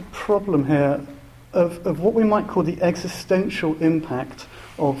raise the problem here of what we might call the existential impact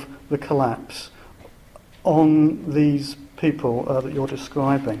of the collapse on these people that you're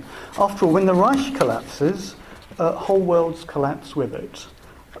describing. After all, when the Reich collapses, whole worlds collapse with it,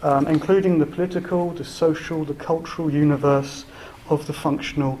 including the political, the social, the cultural universe of the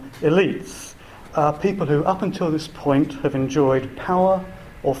functional elites. People who, up until this point, have enjoyed power,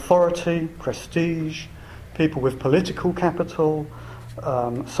 authority, prestige, people with political capital,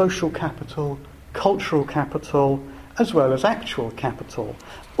 social capital, cultural capital, as well as actual capital.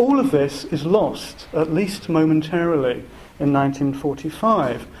 All of this is lost, at least momentarily, in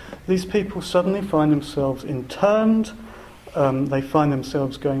 1945. These people suddenly find themselves interned, they find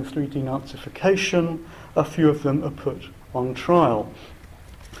themselves going through denazification, a few of them are put on trial.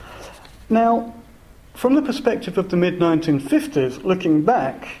 Now, from the perspective of the mid-1950s, looking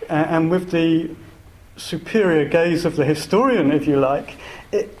back, and with the superior gaze of the historian, if you like,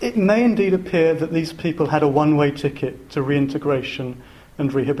 it may indeed appear that these people had a one-way ticket to reintegration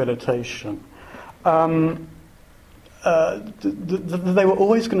and rehabilitation. They were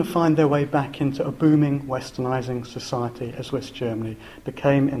always going to find their way back into a booming westernising society, as West Germany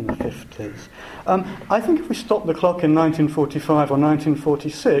became in the 50s. I think if we stop the clock in 1945 or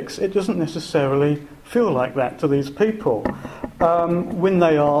 1946, it doesn't necessarily feel like that to these people. When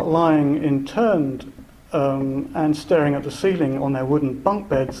they are lying interned and staring at the ceiling on their wooden bunk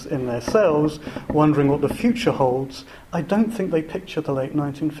beds in their cells, wondering what the future holds, I don't think they picture the late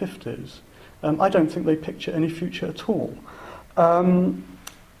 1950s. I don't think they picture any future at all. And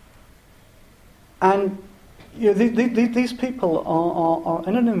you know, these people are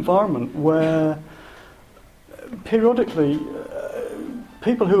in an environment where periodically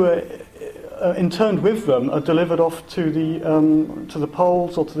people who are interned with them are delivered off to the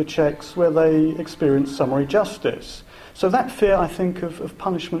Poles or to the Czechs, where they experience summary justice. So that fear, I think, of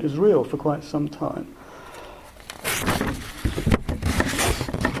punishment is real for quite some time.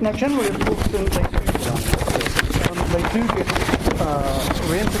 Now, generally, of course, they do get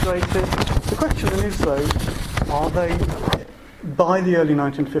reintegrated. The question then is, though, are they, by the early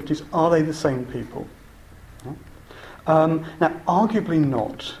 1950s, are they the same people? Now, arguably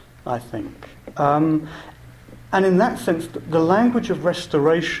not, I think. And in that sense, the language of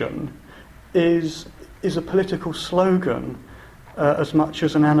restoration is a political slogan as much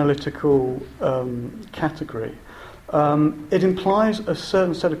as an analytical category. It implies a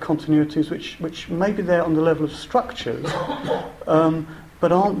certain set of continuities which may be there on the level of structures,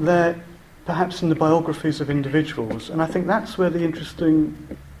 but aren't there perhaps in the biographies of individuals. And I think that's where the interesting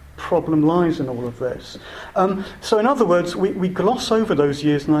problem lies in all of this. So in other words, we gloss over those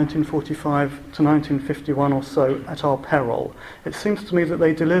years 1945 to 1951 or so at our peril. It seems to me that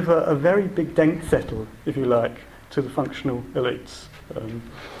they deliver a very big denkzettel, if you like, to the functional elites.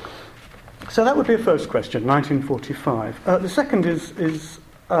 So that would be a first question, 1945. The second is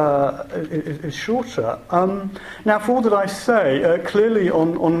shorter. Now, for all that I say, clearly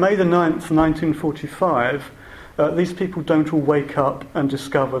on May the 9th, 1945, these people don't all wake up and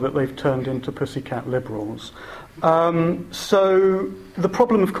discover that they've turned into pussycat liberals. So the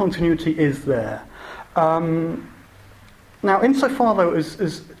problem of continuity is there. Now, insofar, though,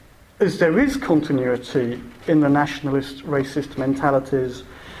 as there is continuity in the nationalist, racist mentalities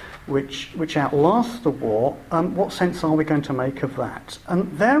which outlast the war, what sense are we going to make of that?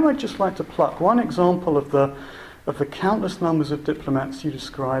 And there I'd just like to pluck one example of the countless numbers of diplomats you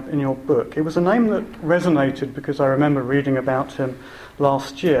describe in your book. It was a name that resonated because I remember reading about him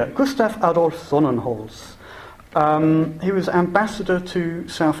last year. Gustav Adolf Sonnenholz. He was ambassador to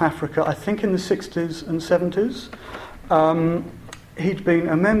South Africa, I think in the 60s and 70s. He'd been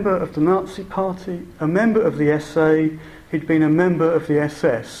a member of the Nazi Party, a member of the SA, he'd been a member of the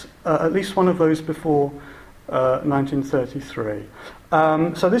SS, at least one of those before 1933.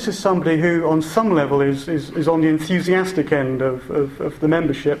 So this is somebody who, on some level, is on the enthusiastic end of the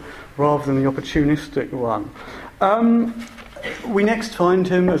membership rather than the opportunistic one. We next find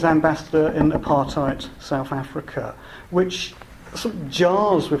him as ambassador in apartheid South Africa, which sort of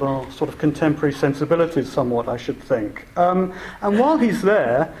jars with our sort of contemporary sensibilities somewhat, I should think. And while he's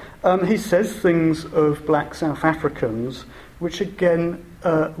there, he says things of black South Africans which again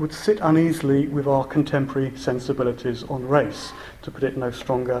would sit uneasily with our contemporary sensibilities on race, to put it no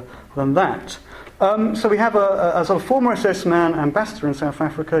stronger than that. So we have a sort of former SS man, ambassador in South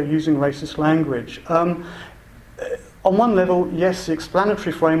Africa, using racist language. On one level, yes, the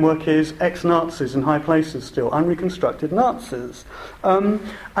explanatory framework is ex-Nazis in high places still, unreconstructed Nazis.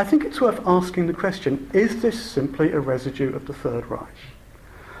 I think it's worth asking the question, is this simply a residue of the Third Reich?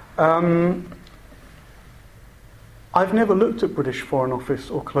 I've never looked at British Foreign Office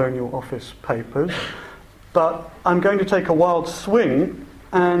or Colonial Office papers, but I'm going to take a wild swing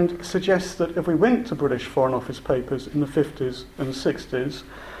and suggest that if we went to British Foreign Office papers in the 50s and 60s,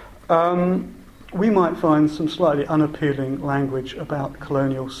 we might find some slightly unappealing language about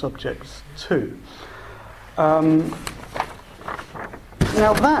colonial subjects too. Now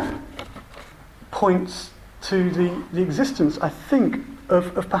that points to the existence, I think,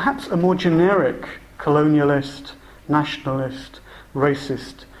 of perhaps a more generic colonialist, nationalist,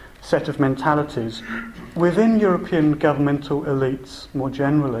 racist set of mentalities within European governmental elites more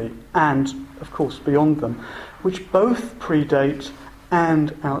generally, and, of course, beyond them, which both predate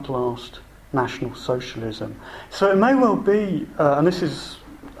and outlast National Socialism. So it may well be, and this is,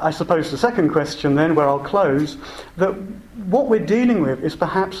 I suppose, the second question then, where I'll close, that what we're dealing with is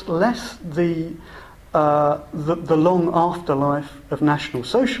perhaps less the long afterlife of National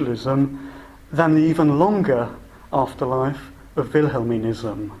Socialism than the even longer afterlife of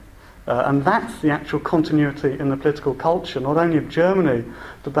Wilhelminism. And that's the actual continuity in the political culture, not only of Germany,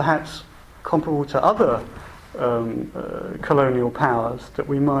 but perhaps comparable to other colonial powers that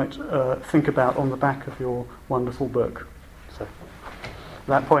we might think about on the back of your wonderful book. So, at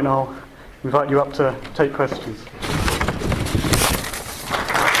that point, I'll invite you up to take questions.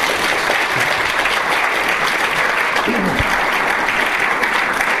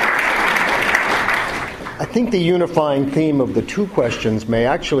 I think the unifying theme of the two questions may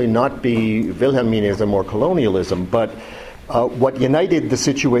actually not be Wilhelminism or colonialism, but what united the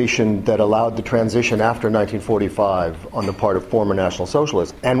situation that allowed the transition after 1945 on the part of former National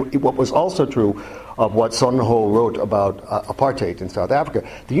Socialists, and what was also true of what Son Ho wrote about apartheid in South Africa,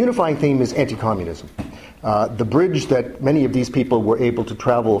 the unifying theme is anti-communism. The bridge that many of these people were able to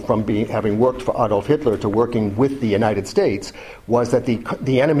travel from having worked for Adolf Hitler to working with the United States was that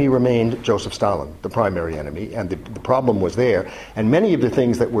the enemy remained Joseph Stalin, the primary enemy, and the problem was there. And many of the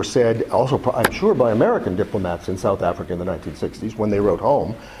things that were said, also I'm sure by American diplomats in South Africa in the 1960s when they wrote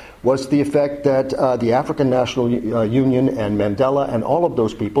home, was the effect that the African National Union and Mandela and all of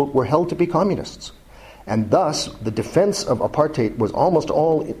those people were held to be communists. And thus, the defense of apartheid was almost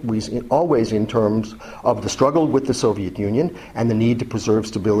always in terms of the struggle with the Soviet Union and the need to preserve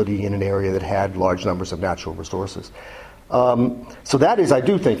stability in an area that had large numbers of natural resources. So that is, I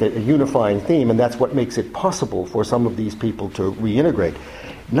do think, a unifying theme, and that's what makes it possible for some of these people to reintegrate.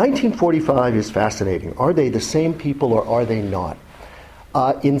 1945 is fascinating. Are they the same people or are they not?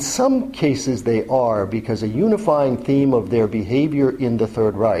 In some cases they are, because a unifying theme of their behavior in the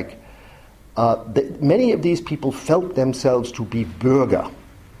Third Reich, many of these people felt themselves to be bürgerlich.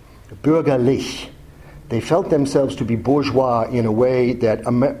 They felt themselves to be bourgeois in a way that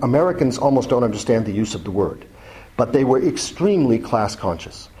Americans almost don't understand the use of the word. But they were extremely class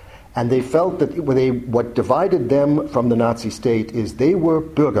conscious. And they felt that what divided them from the Nazi state is they were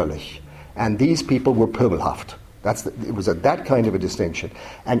bürgerlich, and these people were pöbelhaft. It was that kind of a distinction.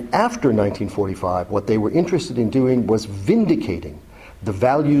 And after 1945, what they were interested in doing was vindicating the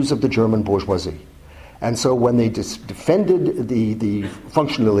values of the German bourgeoisie. And so when they defended the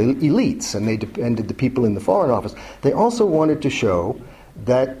functional elites and they defended the people in the Foreign Office, they also wanted to show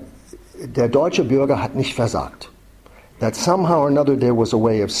that der deutsche Bürger hat nicht versagt. That somehow or another there was a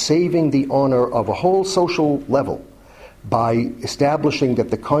way of saving the honor of a whole social level by establishing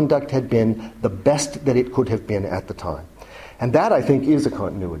that the conduct had been the best that it could have been at the time. And that, I think, is a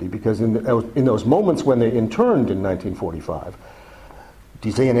continuity, because in those moments when they interned in 1945, die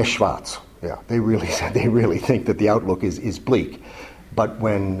sehen es schwarz. Yeah, they really think that the outlook is bleak. But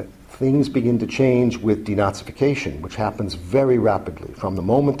when things begin to change with denazification, which happens very rapidly, from the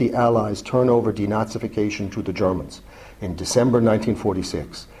moment the Allies turn over denazification to the Germans in December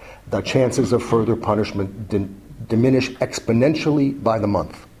 1946, the chances of further punishment diminish exponentially by the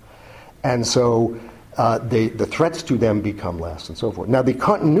month. And so the threats to them become less and so forth. Now, the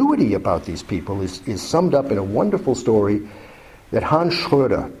continuity about these people is summed up in a wonderful story that Hans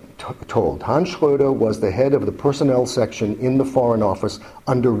Schröder told. Hans Schröder was the head of the personnel section in the Foreign Office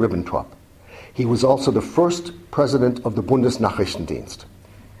under Ribbentrop. He was also the first president of the Bundesnachrichtendienst.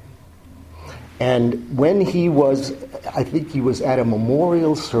 And when he was, I think he was at a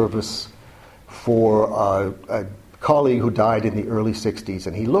memorial service for a colleague who died in the early 60s,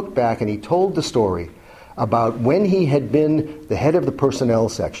 and he looked back and he told the story about when he had been the head of the personnel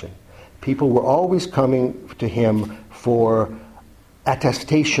section. People were always coming to him for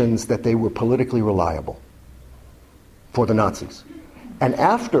attestations that they were politically reliable for the Nazis. And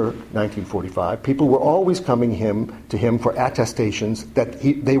after 1945, people were always coming to him for attestations that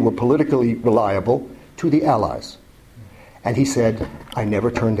they were politically reliable to the Allies. And he said, I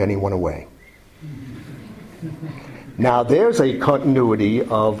never turned anyone away. Now there's a continuity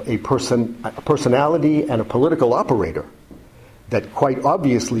of a personality and a political operator that quite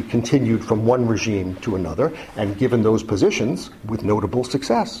obviously continued from one regime to another, and given those positions, with notable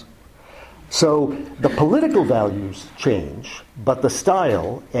success. So the political values change, but the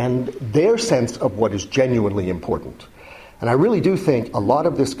style and their sense of what is genuinely important. And I really do think a lot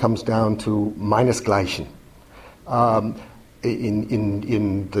of this comes down to meinesgleichen.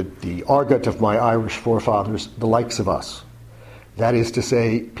 In the argot of my Irish forefathers, the likes of us. That is to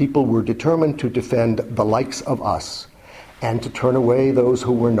say, people were determined to defend the likes of us and to turn away those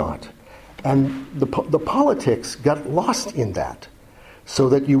who were not. And the politics got lost in that, so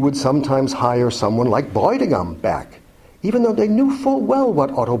that you would sometimes hire someone like Bräutigam back, even though they knew full well what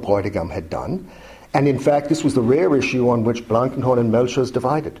Otto Bräutigam had done. And in fact, this was the rare issue on which Blankenhorn and Melchers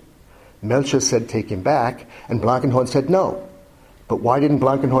divided. Melchers said take him back, and Blankenhorn said no. But why didn't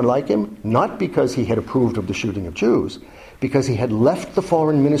Blankenhorn like him? Not because he had approved of the shooting of Jews, because he had left the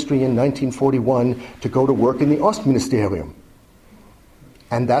foreign ministry in 1941 to go to work in the Ostministerium.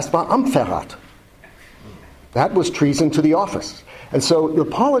 And das war Amtsverrat. That was treason to the office. And so the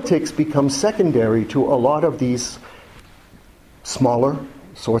politics become secondary to a lot of these smaller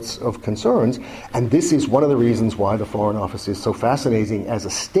sorts of concerns. And this is one of the reasons why the Foreign Office is so fascinating as a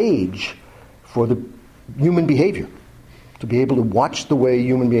stage for the human behavior. To be able to watch the way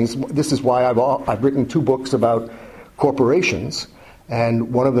human beings... This is why I've written 2 books about corporations.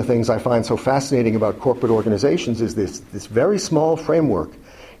 And one of the things I find so fascinating about corporate organizations is this very small framework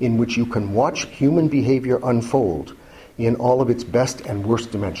in which you can watch human behavior unfold in all of its best and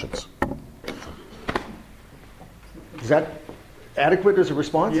worst dimensions. Is that adequate as a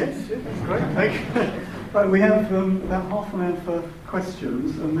response? Yes, that's great. Thank you. Right, we have about half an hour for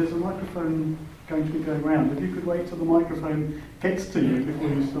questions, and there's a microphone going to be going round. If you could wait till the microphone gets to you before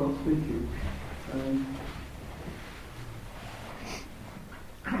you start speaking.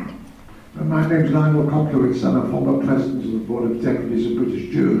 My name is Lionel Koplowitz. I'm a former president of the Board of Deputies of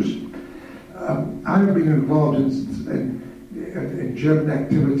British Jews. I've been involved in German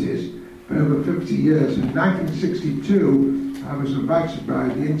activities for over 50 years. In 1962, I was invited by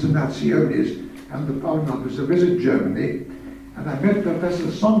the Internationales and the Foreign Office to visit Germany, and I met Professor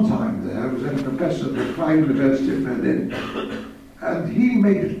Sondheim there, who was then a professor at the Freie University of Berlin, and he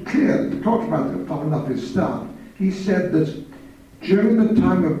made it clear, that he talked about the Foreign Office staff, he said that during the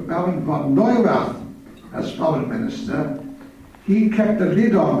time of Baron von Neurath as Foreign Minister, he kept a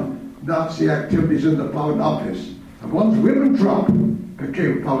lid on Nazi activities in the Foreign Office. And once Ribbentrop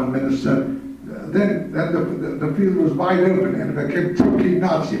became Foreign Minister, then the field was wide open and it became totally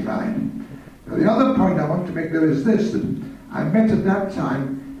Nazified. Now, the other point I want to make there is this, that I met at that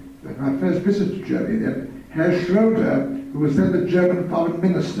time, at my first visit to Germany, then, Herr Schroeder, who was then the German Foreign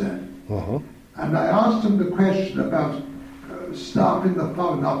Minister. And I asked him the question about staff in the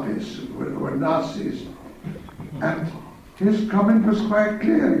Foreign Office who were Nazis. And his comment was quite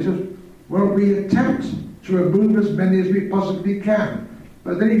clear. He said, well, we attempt to remove as many as we possibly can.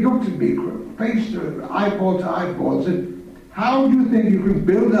 But then he looked at me, face to eyeball, and said, how do you think you can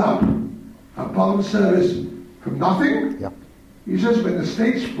build up a foreign service from nothing? Yep. He says, when the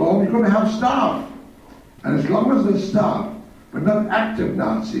state's formed, you're going to have staff. And as long as the staff were not active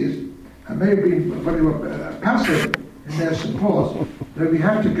Nazis, and maybe when they were passive in their support, then we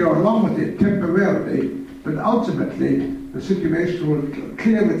have to go along with it temporarily, but ultimately the situation will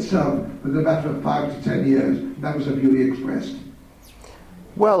clear itself within a matter of 5 to 10 years. That was the view he expressed.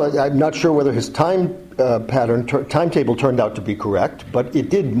 Well, I'm not sure whether his timetable turned out to be correct, but it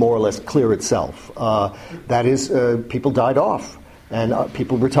did more or less clear itself. That is, people died off, and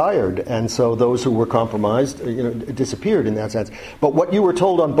people retired, and so those who were compromised, disappeared in that sense. But what you were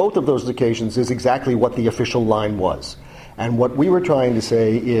told on both of those occasions is exactly what the official line was, and what we were trying to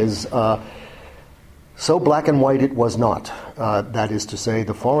say is, so black and white it was not. That is to say,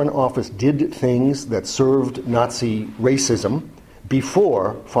 the Foreign Office did things that served Nazi racism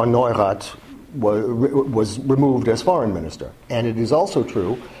before von Neurath was removed as foreign minister. And it is also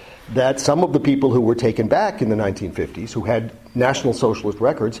true that some of the people who were taken back in the 1950s, who had National Socialist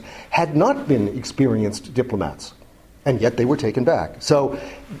records, had not been experienced diplomats, and yet they were taken back. So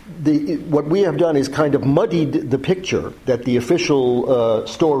what we have done is kind of muddied the picture that the official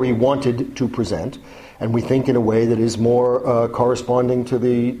story wanted to present, and we think in a way that is more corresponding to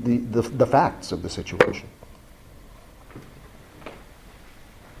the facts of the situation.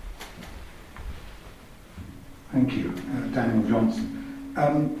 Thank you, Daniel Johnson.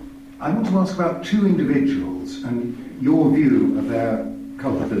 I want to ask about two individuals and your view of their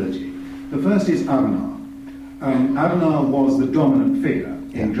culpability. The first is Adenauer. Adenauer was the dominant figure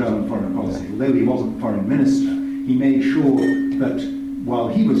in German foreign policy. Although he wasn't foreign minister, he made sure that while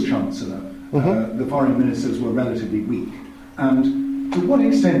he was chancellor, the foreign ministers were relatively weak. And to what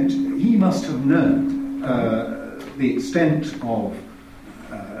extent he must have known the extent of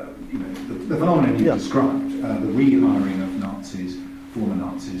the phenomenon you described, the rehiring of Nazis, former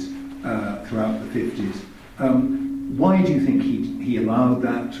Nazis, throughout the 50s. Why do you think he allowed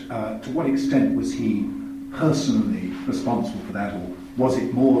that? To what extent was he personally responsible for that, or was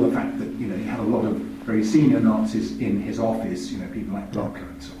it more the fact that he had a lot of very senior Nazis in his office, people like Blocher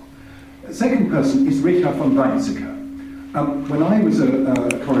and so on? The second person is Richard von Weizsäcker. When I was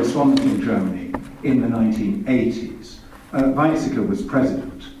a correspondent in Germany in the 1980s, Weizsäcker was president.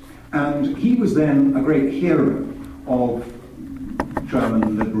 And he was then a great hero of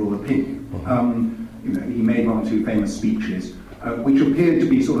German liberal opinion. He made one or two famous speeches, which appeared to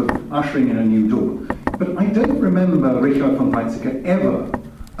be sort of ushering in a new dawn. But I don't remember Richard von Weizsäcker ever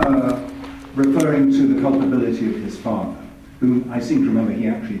referring to the culpability of his father, whom I seem to remember he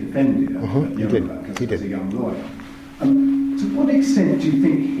actually defended at Nuremberg as a young lawyer. To what extent do you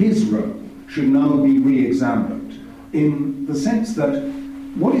think his role should now be re-examined, in the sense that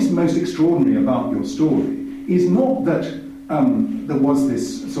what is most extraordinary about your story is not that there was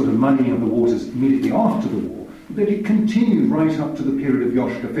this sort of muddying of the waters immediately after the war, but that it continued right up to the period of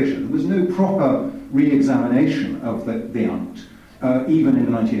Joschka Fischer. There was no proper re-examination of the Amt, even in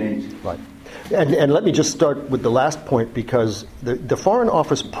the 1980s. Right. And let me just start with the last point, because the Foreign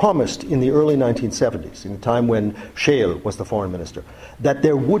Office promised in the early 1970s, in the time when Scheel was the foreign minister, that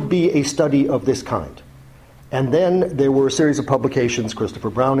there would be a study of this kind. And then there were a series of publications, Christopher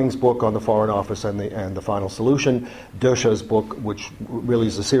Browning's book on the Foreign Office and the Final Solution, Döscher's book, which really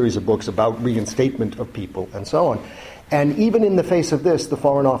is a series of books about reinstatement of people, and so on. And even in the face of this, the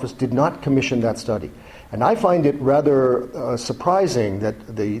Foreign Office did not commission that study. And I find it rather surprising that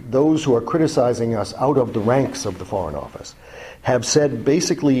those who are criticizing us out of the ranks of the Foreign Office have said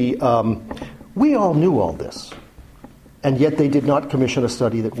basically, we all knew all this, and yet they did not commission a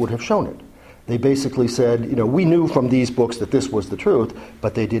study that would have shown it. They basically said, we knew from these books that this was the truth,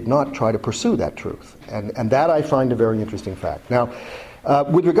 but they did not try to pursue that truth. And that I find a very interesting fact. Now,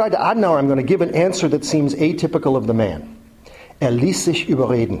 with regard to Adenauer, I'm going to give an answer that seems atypical of the man. Ließ sich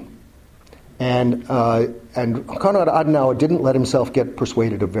überreden. And Konrad Adenauer didn't let himself get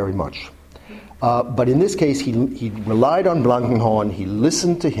persuaded of very much. But in this case, he relied on Blankenhorn, he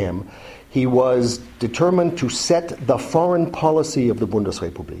listened to him, he was determined to set the foreign policy of the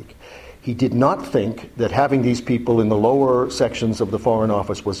Bundesrepublik. He did not think that having these people in the lower sections of the Foreign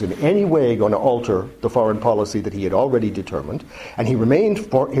Office was in any way going to alter the foreign policy that he had already determined, and he remained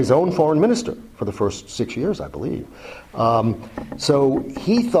his own foreign minister for the first 6 years, I believe. So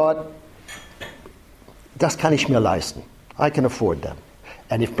he thought, das kann ich mir leisten. I can afford them.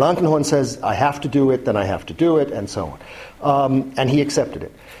 And if Blankenhorn says, I have to do it, then I have to do it, and so on. And he accepted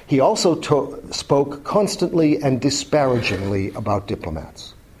it. He also spoke constantly and disparagingly about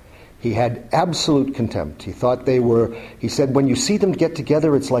diplomats. He had absolute contempt. He thought he said, when you see them get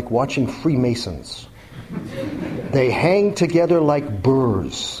together, it's like watching Freemasons. They hang together like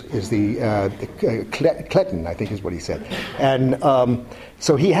burrs, is the Kletten, I think is what he said. And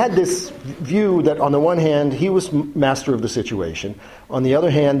so he had this view that on the one hand, he was master of the situation. On the other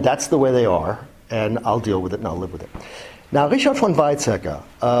hand, that's the way they are, and I'll deal with it and I'll live with it. Now, Richard von Weizsäcker,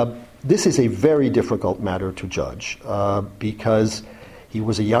 this is a very difficult matter to judge because he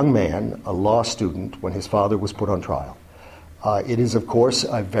was a young man, a law student, when his father was put on trial. It is, of course,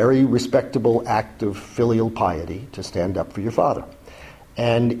 a very respectable act of filial piety to stand up for your father.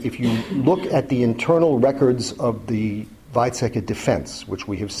 And if you look at the internal records of the Weizsäcker defense, which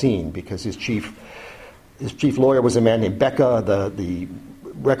we have seen, because his chief lawyer was a man named Becker, the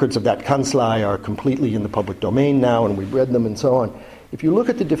records of that Kanzlei are completely in the public domain now, and we've read them and so on. If you look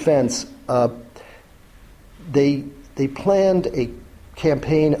at the defense, they planned a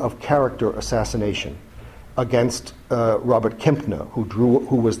campaign of character assassination against Robert Kempner,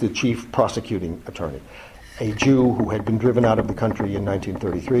 who was the chief prosecuting attorney, a Jew who had been driven out of the country in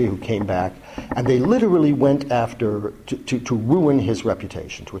 1933, who came back, and they literally went after to ruin his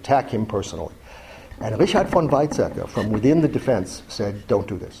reputation, to attack him personally. And Richard von Weizsäcker, from within the defense, said, don't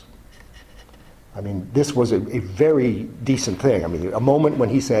do this. I mean, this was a very decent thing. I mean, a moment when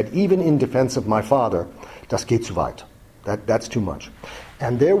he said, even in defense of my father, das geht zu weit. That's too much.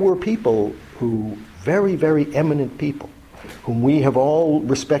 And there were people very, very eminent people, whom we have all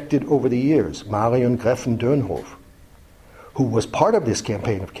respected over the years, Marion Gräfin Dönhoff, who was part of this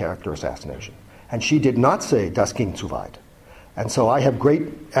campaign of character assassination. And she did not say, das ging zu weit. And so I have great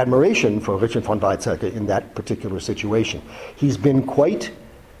admiration for Richard von Weizsäcker in that particular situation. He's been quite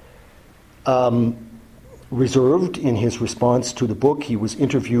reserved in his response to the book. He was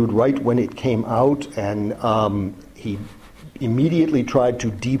interviewed right when it came out, and he immediately tried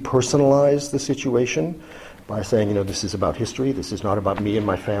to depersonalize the situation by saying, this is about history, this is not about me and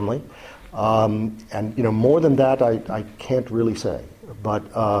my family. And more than that, I can't really say. But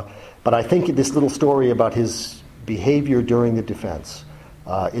I think this little story about his behavior during the defense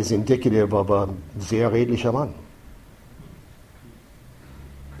is indicative of a sehr redlicher Mann.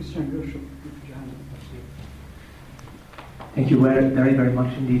 Thank you very, very, very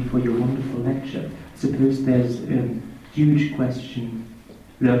much indeed for your wonderful lecture. I suppose there's a huge question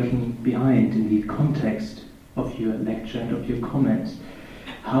lurking behind in the context of your lecture and of your comments.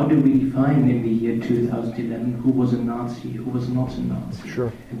 How do we define in the year 2011 who was a Nazi, who was not a Nazi?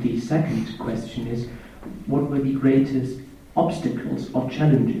 Sure. And the second question is, what were the greatest obstacles or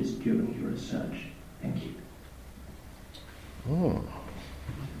challenges during your research? Thank you.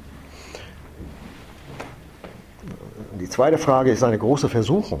 Die zweite Frage ist eine große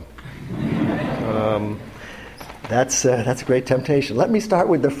Versuchung. That's a great temptation. Let me start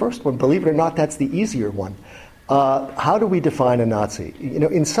with the first one. Believe it or not, that's the easier one. How do we define a Nazi?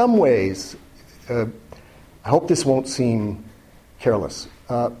 In some ways, I hope this won't seem careless.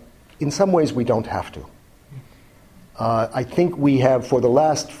 In some ways, we don't have to. I think we have, for the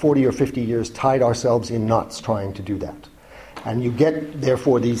last 40 or 50 years, tied ourselves in knots trying to do that. And you get,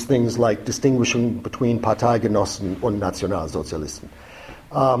 therefore, these things like distinguishing between Parteigenossen und Nationalsozialisten.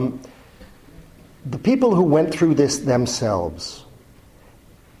 The people who went through this themselves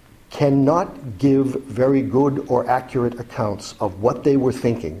cannot give very good or accurate accounts of what they were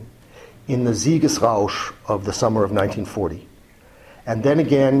thinking in the Siegesrausch of the summer of 1940, and then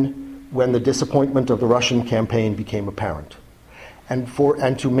again when the disappointment of the Russian campaign became apparent. And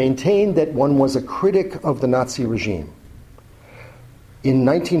to maintain that one was a critic of the Nazi regime. In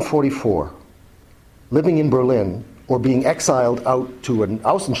 1944, living in Berlin, or being exiled out to an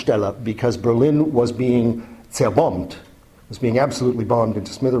Außenstelle because Berlin was being zerbombed, was being absolutely bombed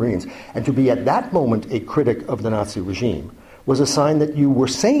into smithereens, and to be at that moment a critic of the Nazi regime was a sign that you were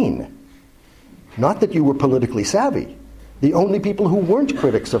sane, not that you were politically savvy. The only people who weren't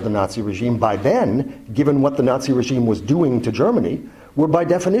critics of the Nazi regime by then, given what the Nazi regime was doing to Germany, were by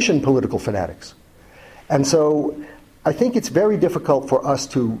definition political fanatics. And so I think it's very difficult for us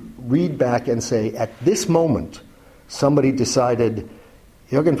to read back and say, at this moment, somebody decided,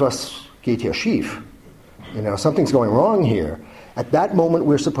 irgendwas geht hier schief. Something's going wrong here. At that moment,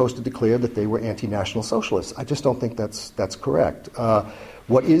 we're supposed to declare that they were anti-national socialists. I just don't think that's correct.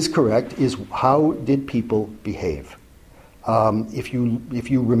 What is correct is how did people behave? If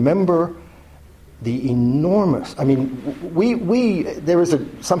you remember the enormous,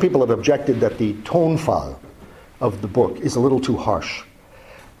 some people have objected that the tonefall of the book is a little too harsh.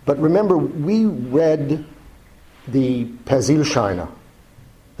 But remember, we read the Persilscheine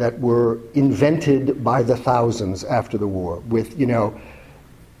that were invented by the thousands after the war with,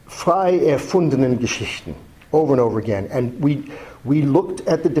 frei erfundenen Geschichten over and over again. And we looked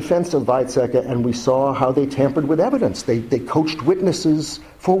at the defense of Weizsäcker and we saw how they tampered with evidence. They coached witnesses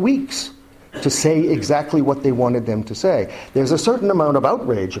for weeks to say exactly what they wanted them to say. There's a certain amount of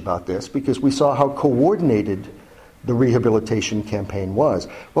outrage about this because we saw how coordinated the rehabilitation campaign was.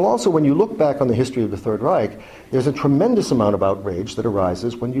 Well, also, when you look back on the history of the Third Reich, there's a tremendous amount of outrage that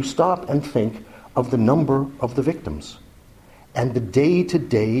arises when you stop and think of the number of the victims and the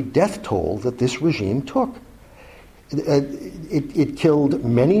day-to-day death toll that this regime took. It killed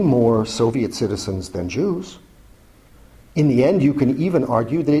many more Soviet citizens than Jews. In the end, you can even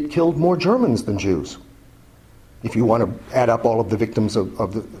argue that it killed more Germans than Jews, if you want to add up all of the victims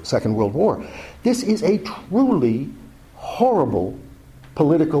of the Second World War. This is a truly horrible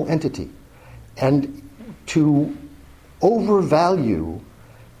political entity. And to overvalue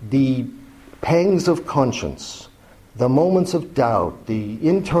the pangs of conscience, the moments of doubt, the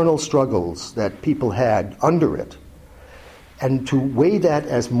internal struggles that people had under it, and to weigh that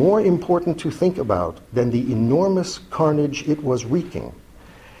as more important to think about than the enormous carnage it was wreaking,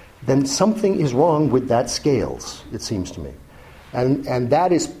 then something is wrong with that scales, it seems to me. And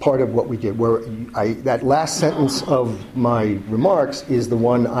that is part of what we did, where that last sentence of my remarks is the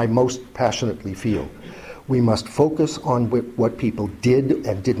one I most passionately feel. We must focus on what people did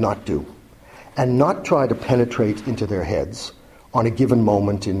and did not do, and not try to penetrate into their heads on a given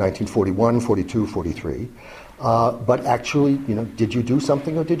moment in 1941, 42, 43, but actually, did you do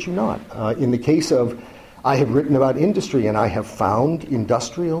something or did you not? In the case of, I have written about industry, and I have found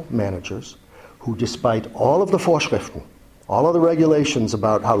industrial managers who, despite all of the Vorschriften, all of the regulations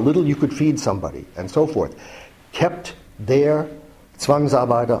about how little you could feed somebody and so forth, kept their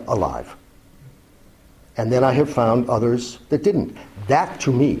Zwangsarbeiter alive. And then I have found others that didn't. That,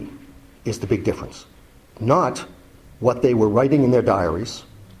 to me, is the big difference. Not what they were writing in their diaries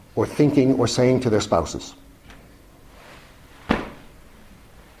or thinking or saying to their spouses.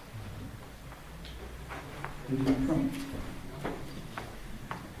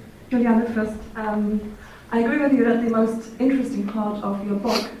 Juliane first. I agree with you that the most interesting part of your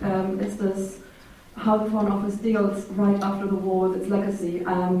book is this, how the Foreign Office deals right after the war with its legacy,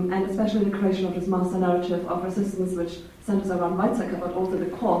 and especially the creation of this master narrative of resistance which centers around Weizsäcker, but also the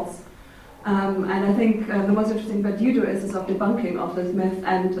courts. And I think the most interesting that you do is this of debunking of this myth,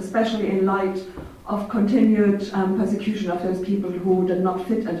 and especially in light of continued persecution of those people who did not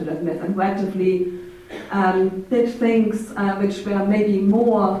fit into that myth and who actively did things which were maybe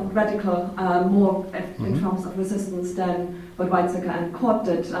more radical, more in terms of resistance than what Weizsäcker and Kort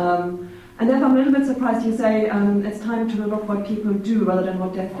did. And therefore I'm a little bit surprised you say it's time to look what people do rather than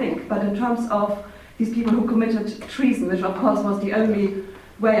what they think. But in terms of these people who committed treason, which of course was the only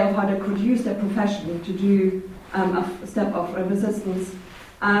way of how they could use their profession to do a step of resistance,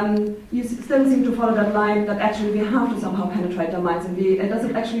 you still seem to follow that line that actually we have to somehow penetrate their minds, and it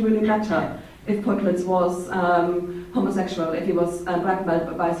doesn't actually really matter if Putlitz was homosexual, if he was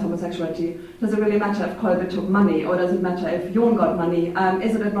blackmailed by his homosexuality. Does it really matter if Kolbe took money, or does it matter if John got money?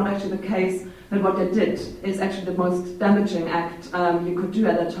 Isn't it not actually the case that what they did is actually the most damaging act you could do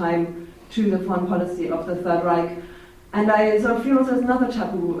at that time to the foreign policy of the Third Reich? And I sort of feel also there's another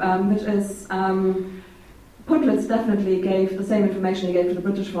taboo, which is Putlitz definitely gave the same information he gave to the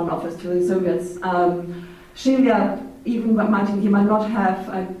British Foreign Office to the Soviets. Schilia, he might not have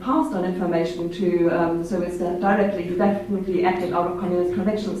passed on information to the Soviets directly. He definitely acted out of communist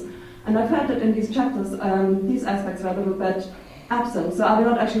convictions. And I felt that in these chapters, these aspects were a little bit absent. So are we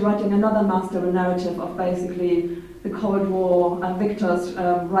not actually writing another master narrative of basically the Cold War victors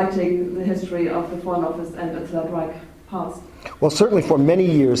writing the history of the Foreign Office and its Third Reich past? Well, certainly for many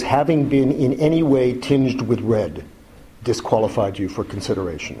years, having been in any way tinged with red disqualified you for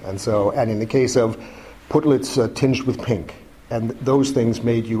consideration. And in the case of Putlitz, tinged with pink. And those things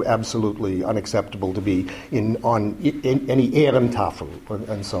made you absolutely unacceptable to be in any Ehrentafel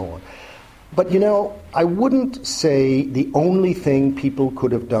and so on. But, I wouldn't say the only thing people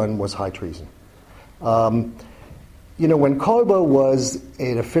could have done was high treason. When Kolbe was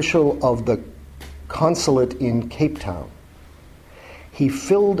an official of the consulate in Cape Town, he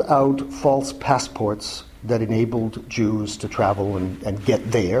filled out false passports that enabled Jews to travel and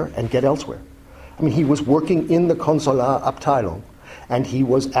get there and get elsewhere. I mean, he was working in the Konsularabteilung, and he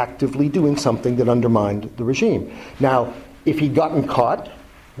was actively doing something that undermined the regime. Now, if he'd gotten caught,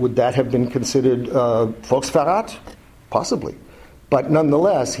 would that have been considered Volksverrat? Possibly. But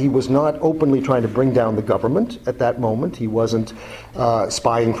nonetheless, he was not openly trying to bring down the government at that moment. He wasn't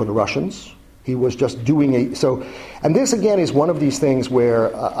spying for the Russians. He was just doing and this again is one of these things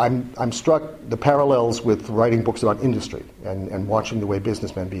where I'm struck the parallels with writing books about industry and watching the way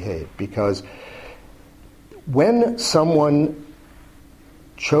businessmen behave, because when someone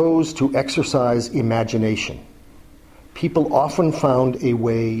chose to exercise imagination, people often found a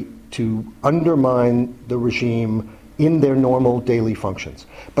way to undermine the regime in their normal daily functions.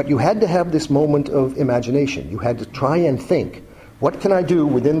 But you had to have this moment of imagination. You had to try and think, what can I do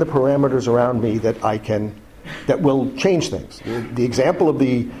within the parameters around me that will change things? The example of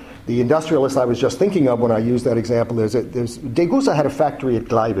the industrialist I was just thinking of when I used that example, Degussa had a factory at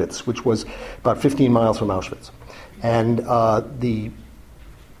Gleiwitz, which was about 15 miles from Auschwitz. And the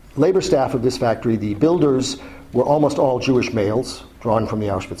labor staff of this factory, the builders, were almost all Jewish males, drawn from the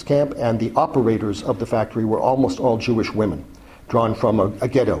Auschwitz camp, and the operators of the factory were almost all Jewish women, drawn from a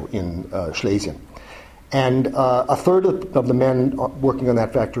ghetto in Schlesien. And a third of the men working on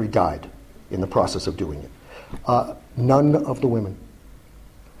that factory died in the process of doing it. None of the women.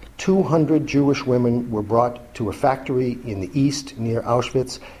 200 Jewish women were brought to a factory in the east near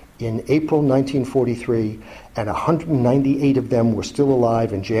Auschwitz in April 1943, and 198 of them were still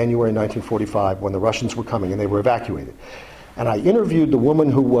alive in January 1945 when the Russians were coming and they were evacuated. And I interviewed the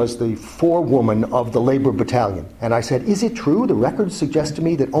woman who was the forewoman of the labor battalion. And I said, is it true? The records suggest to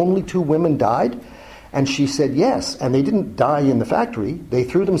me that only 2 women died. And she said, yes. And they didn't die in the factory. They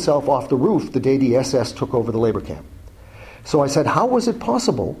threw themselves off the roof the day the SS took over the labor camp. So I said, how was it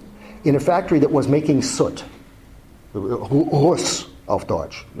possible in a factory that was making soot, Ruß auf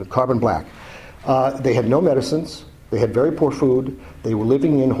Deutsch, carbon black? They had no medicines. They had very poor food. They were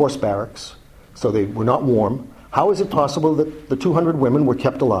living in horse barracks, so they were not warm. How is it possible that the 200 women were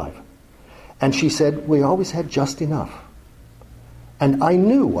kept alive? And she said, we always had just enough. And I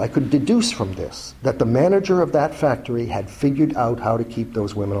knew, I could deduce from this, that the manager of that factory had figured out how to keep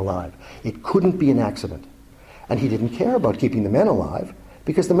those women alive. It couldn't be an accident. And he didn't care about keeping the men alive,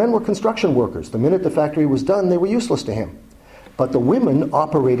 because the men were construction workers. The minute the factory was done, they were useless to him. But the women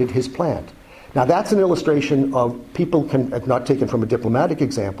operated his plant. Now that's an illustration of people not taken from a diplomatic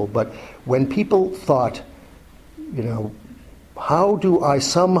example, but when people thought, how do I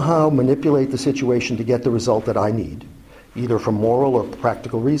somehow manipulate the situation to get the result that I need, either for moral or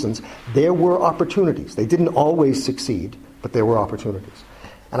practical reasons, there were opportunities. They didn't always succeed, but there were opportunities.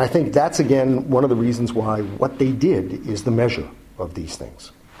 And I think that's, again, one of the reasons why what they did is the measure of these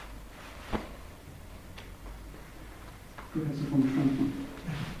things. Professor von Frankfurt.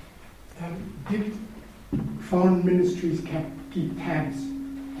 Did foreign ministries keep tabs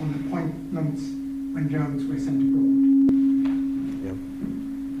on appointments when Germans were sent abroad? Yeah.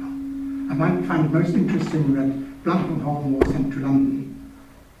 I might find it most interesting that Blankenholm was sent to London.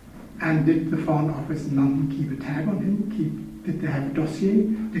 And did the Foreign Office in London keep a tab on him? Did they have a dossier?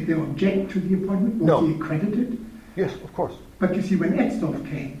 Did they object to the appointment? Was he accredited? Yes, of course. But you see, when Etzdorf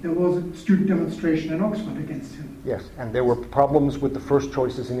came, there was a student demonstration in Oxford against him. Yes, and there were problems with the first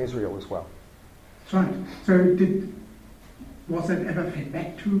choices in Israel as well. That's right. So was that ever fed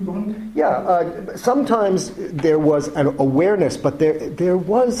back to Bonn? Yeah, sometimes there was an awareness, but there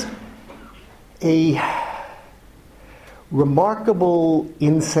was a remarkable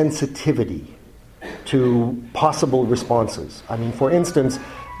insensitivity to possible responses. I mean, for instance,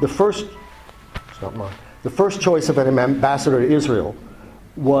 the first choice of an ambassador to Israel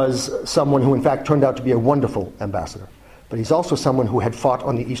was someone who in fact turned out to be a wonderful ambassador, but he's also someone who had fought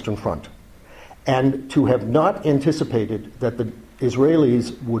on the Eastern Front. And to have not anticipated that the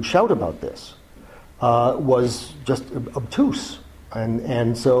Israelis would shout about this was just obtuse.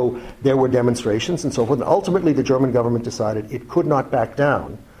 And so there were demonstrations and so forth. And ultimately the German government decided it could not back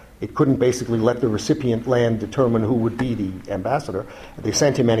down. It couldn't basically let the recipient land determine who would be the ambassador. They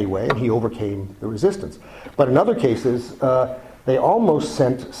sent him anyway, and he overcame the resistance. But in other cases, they almost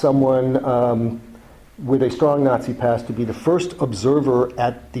sent someone with a strong Nazi past to be the first observer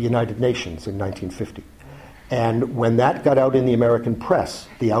at the United Nations in 1950. And when that got out in the American press,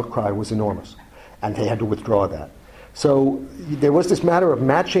 the outcry was enormous, and they had to withdraw that. So there was this matter of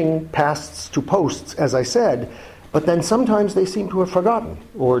matching pasts to posts, as I said, but then sometimes they seem to have forgotten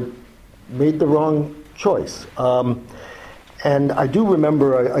or made the wrong choice. And I do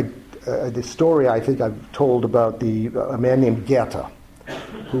remember the story I think I've told about a man named Goethe,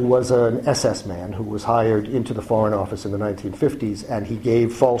 who was an SS man who was hired into the Foreign Office in the 1950s, and he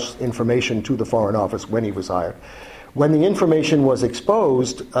gave false information to the Foreign Office when he was hired. When the information was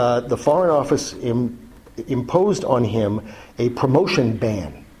exposed, the Foreign Office imposed on him a promotion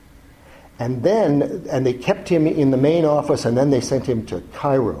ban. And they kept him in the main office, and then they sent him to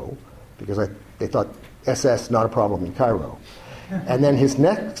Cairo, because they thought SS not a problem in Cairo. And then his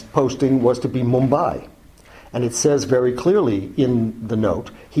next posting was to be Mumbai. And it says very clearly in the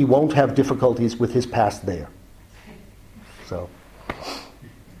note, he won't have difficulties with his past there. So.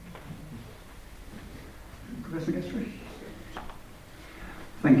 Professor Gestrich.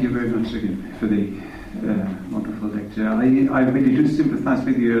 Thank you very much again for the wonderful lecture. I really do sympathise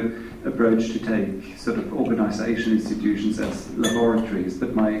with your approach to take sort of organisation institutions as laboratories,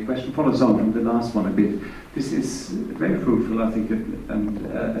 but my question follows on from the last one a bit. This is very fruitful, I think, and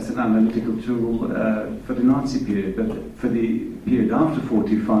as an analytical tool for the Nazi period, but for the period after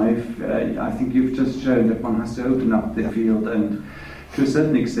 45, I think you've just shown that one has to open up the field, and to a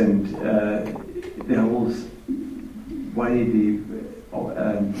certain extent, the whole way the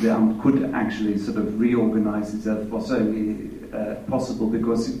arm could actually sort of reorganize itself was only possible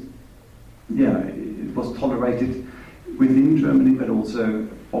because it was tolerated within Germany, but also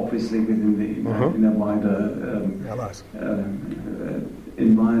obviously within the in a wider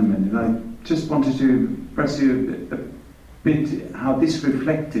environment. And I just wanted to press you a bit how this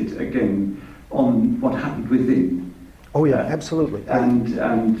reflected again on what happened within. Oh yeah, absolutely. And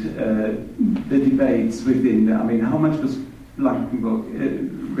the debates within. I mean, how much was Blankenburg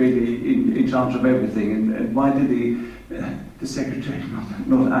really in charge of everything, and why did the secretary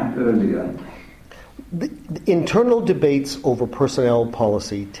not act earlier? The internal debates over personnel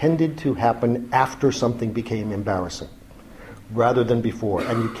policy tended to happen after something became embarrassing, rather than before.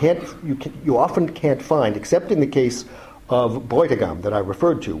 And you often can't find, except in the case of Bräutigam that I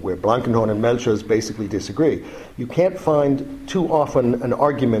referred to, where Blankenhorn and Melchers basically disagree, you can't find too often an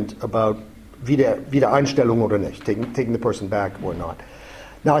argument about Wiedereinstellung oder nicht, taking the person back or not.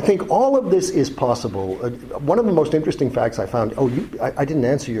 Now, I think all of this is possible. One of the most interesting facts I found, I didn't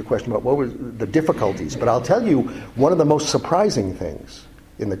answer your question about what were the difficulties, but I'll tell you one of the most surprising things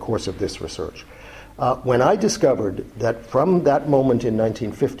in the course of this research. When I discovered that from that moment in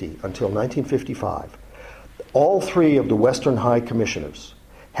 1950 until 1955, all three of the Western High Commissioners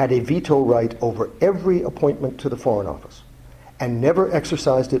had a veto right over every appointment to the Foreign Office and never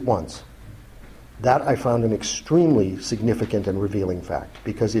exercised it once. That I found an extremely significant and revealing fact,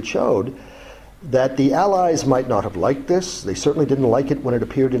 because it showed that the Allies might not have liked this. They certainly didn't like it when it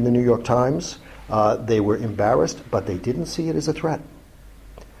appeared in the New York Times. They were embarrassed, but they didn't see it as a threat.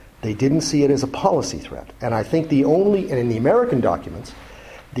 They didn't see it as a policy threat. And I think and in the American documents,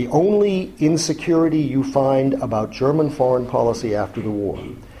 the only insecurity you find about German foreign policy after the war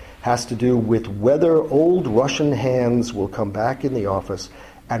has to do with whether old Russian hands will come back in the office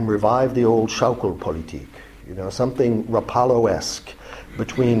and revive the old Schaukelpolitik, something Rapallo-esque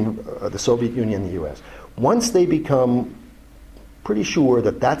between the Soviet Union and the U.S. Once they become pretty sure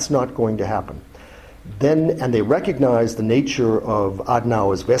that that's not going to happen, and they recognize the nature of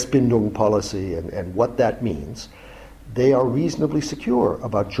Adenauer's Westbindung policy and what that means, they are reasonably secure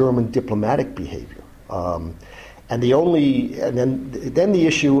about German diplomatic behavior. And then the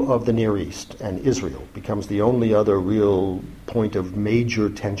issue of the Near East and Israel becomes the only other real point of major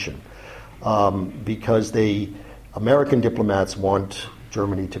tension, because American diplomats want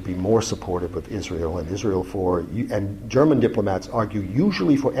Germany to be more supportive of Israel, and German diplomats argue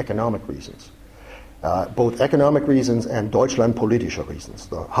usually for economic reasons, both economic reasons and Deutschlandpolitische reasons,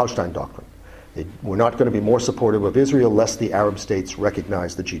 the Hallstein Doctrine. We're not going to be more supportive of Israel lest the Arab states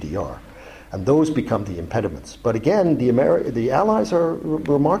recognize the GDR. And those become the impediments. But again, the Allies are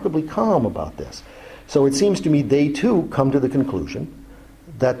remarkably calm about this. So it seems to me they too come to the conclusion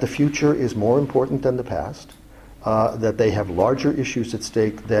that the future is more important than the past, that they have larger issues at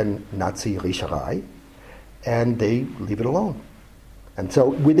stake than Nazi Rischerei, and they leave it alone. And so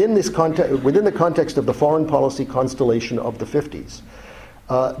within the context of the foreign policy constellation of the 50s,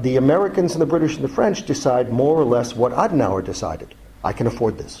 the Americans and the British and the French decide more or less what Adenauer decided. I can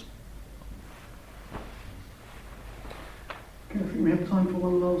afford this. Okay, I think we have time for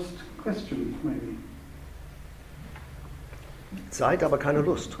one last question, maybe. Zeit, aber keine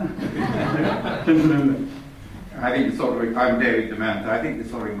Lust. I think I'm David Demant. I think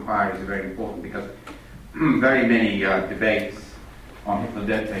this sort of inquiries are very important because very many debates on Hitler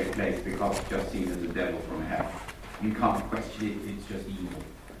don't take place because it's just seen as a devil from hell. You can't question it, it's just evil.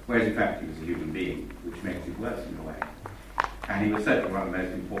 Whereas in fact he was a human being, which makes it worse in a way. And he was certainly one of the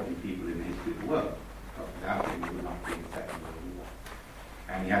most important people in the history of the world. Because without him, we would not be in the Second World War.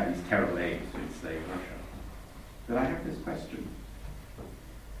 And he had these terrible aims to enslave Russia. But I have this question.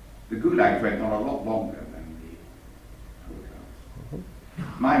 The Gulags went on a lot longer than the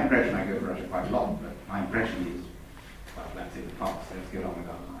Holocaust. My impression, I go to Russia quite a lot, but my impression is, well, that's in the past, let's get on with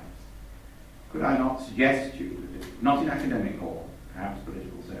our lives. Could I not suggest to you, that not in academic or perhaps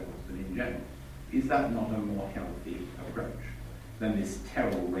political circles, but in general, is that not a more healthy approach than this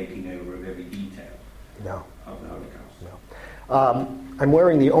terrible raking over of every detail of the Holocaust? No. I'm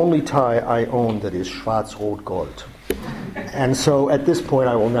wearing the only tie I own that is Schwarz-Rot-Gold. And so at this point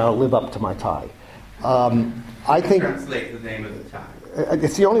I will now live up to my tie. I think translate the name of the tie.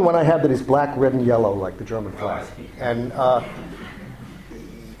 It's the only one I have that is black, red, and yellow like the German flag. And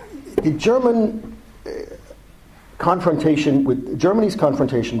the German Germany's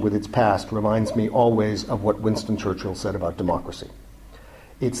confrontation with its past reminds me always of what Winston Churchill said about democracy.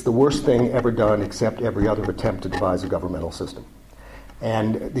 It's the worst thing ever done except every other attempt to devise a governmental system.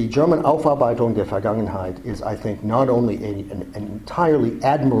 And the German Aufarbeitung der Vergangenheit is, I think, not only an entirely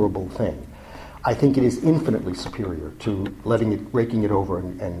admirable thing, I think it is infinitely superior to raking it over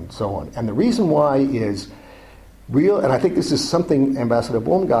and so on. And the reason why is and I think this is something Ambassador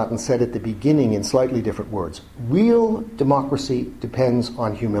Baumgarten said at the beginning in slightly different words, real democracy depends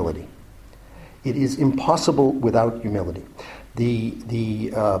on humility. It is impossible without humility. The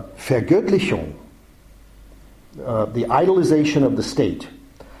Vergöttlichung, the idolization of the state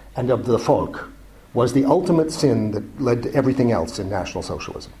and of the Volk, was the ultimate sin that led to everything else in National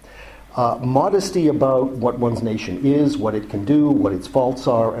Socialism. Modesty about what one's nation is, what it can do, what its faults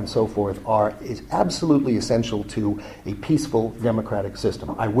are, and so forth is absolutely essential to a peaceful democratic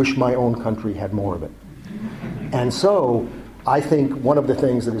system. I wish my own country had more of it. And so I think one of the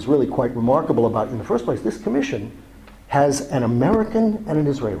things that is really quite remarkable about, in the first place, this commission has an American and an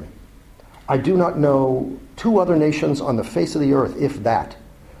Israeli. I do not know two other nations on the face of the earth, if that,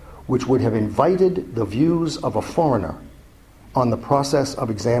 which would have invited the views of a foreigner on the process of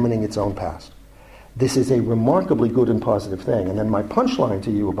examining its own past. This is a remarkably good and positive thing. And then my punchline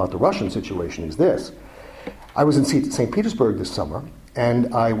to you about the Russian situation is this. I was in St. Petersburg this summer,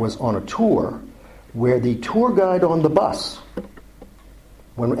 and I was on a tour where the tour guide on the bus,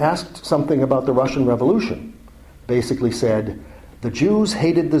 when asked something about the Russian Revolution, basically said, the Jews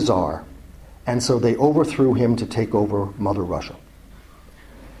hated the Tsar, and so they overthrew him to take over Mother Russia.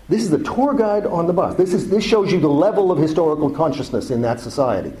 This is the tour guide on the bus. This shows you the level of historical consciousness in that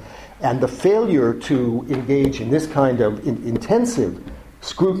society. And the failure to engage in this kind of intensive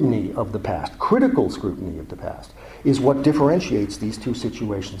scrutiny of the past, critical scrutiny of the past, is what differentiates these two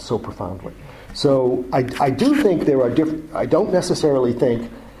situations so profoundly. So I do think there are I don't necessarily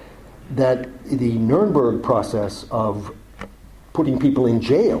think that the Nuremberg process of putting people in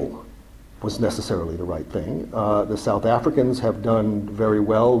jail was necessarily the right thing. The South Africans have done very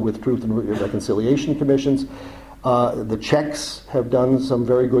well with truth and reconciliation commissions. The Czechs have done some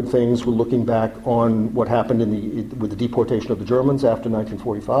very good things. We're looking back on what happened with the deportation of the Germans after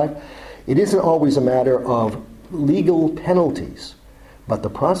 1945. It isn't always a matter of legal penalties, but the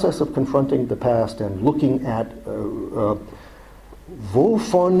process of confronting the past and looking at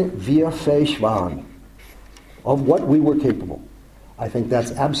wovon wir fähig waren, of what we were capable. I think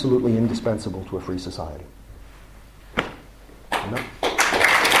that's absolutely indispensable to a free society.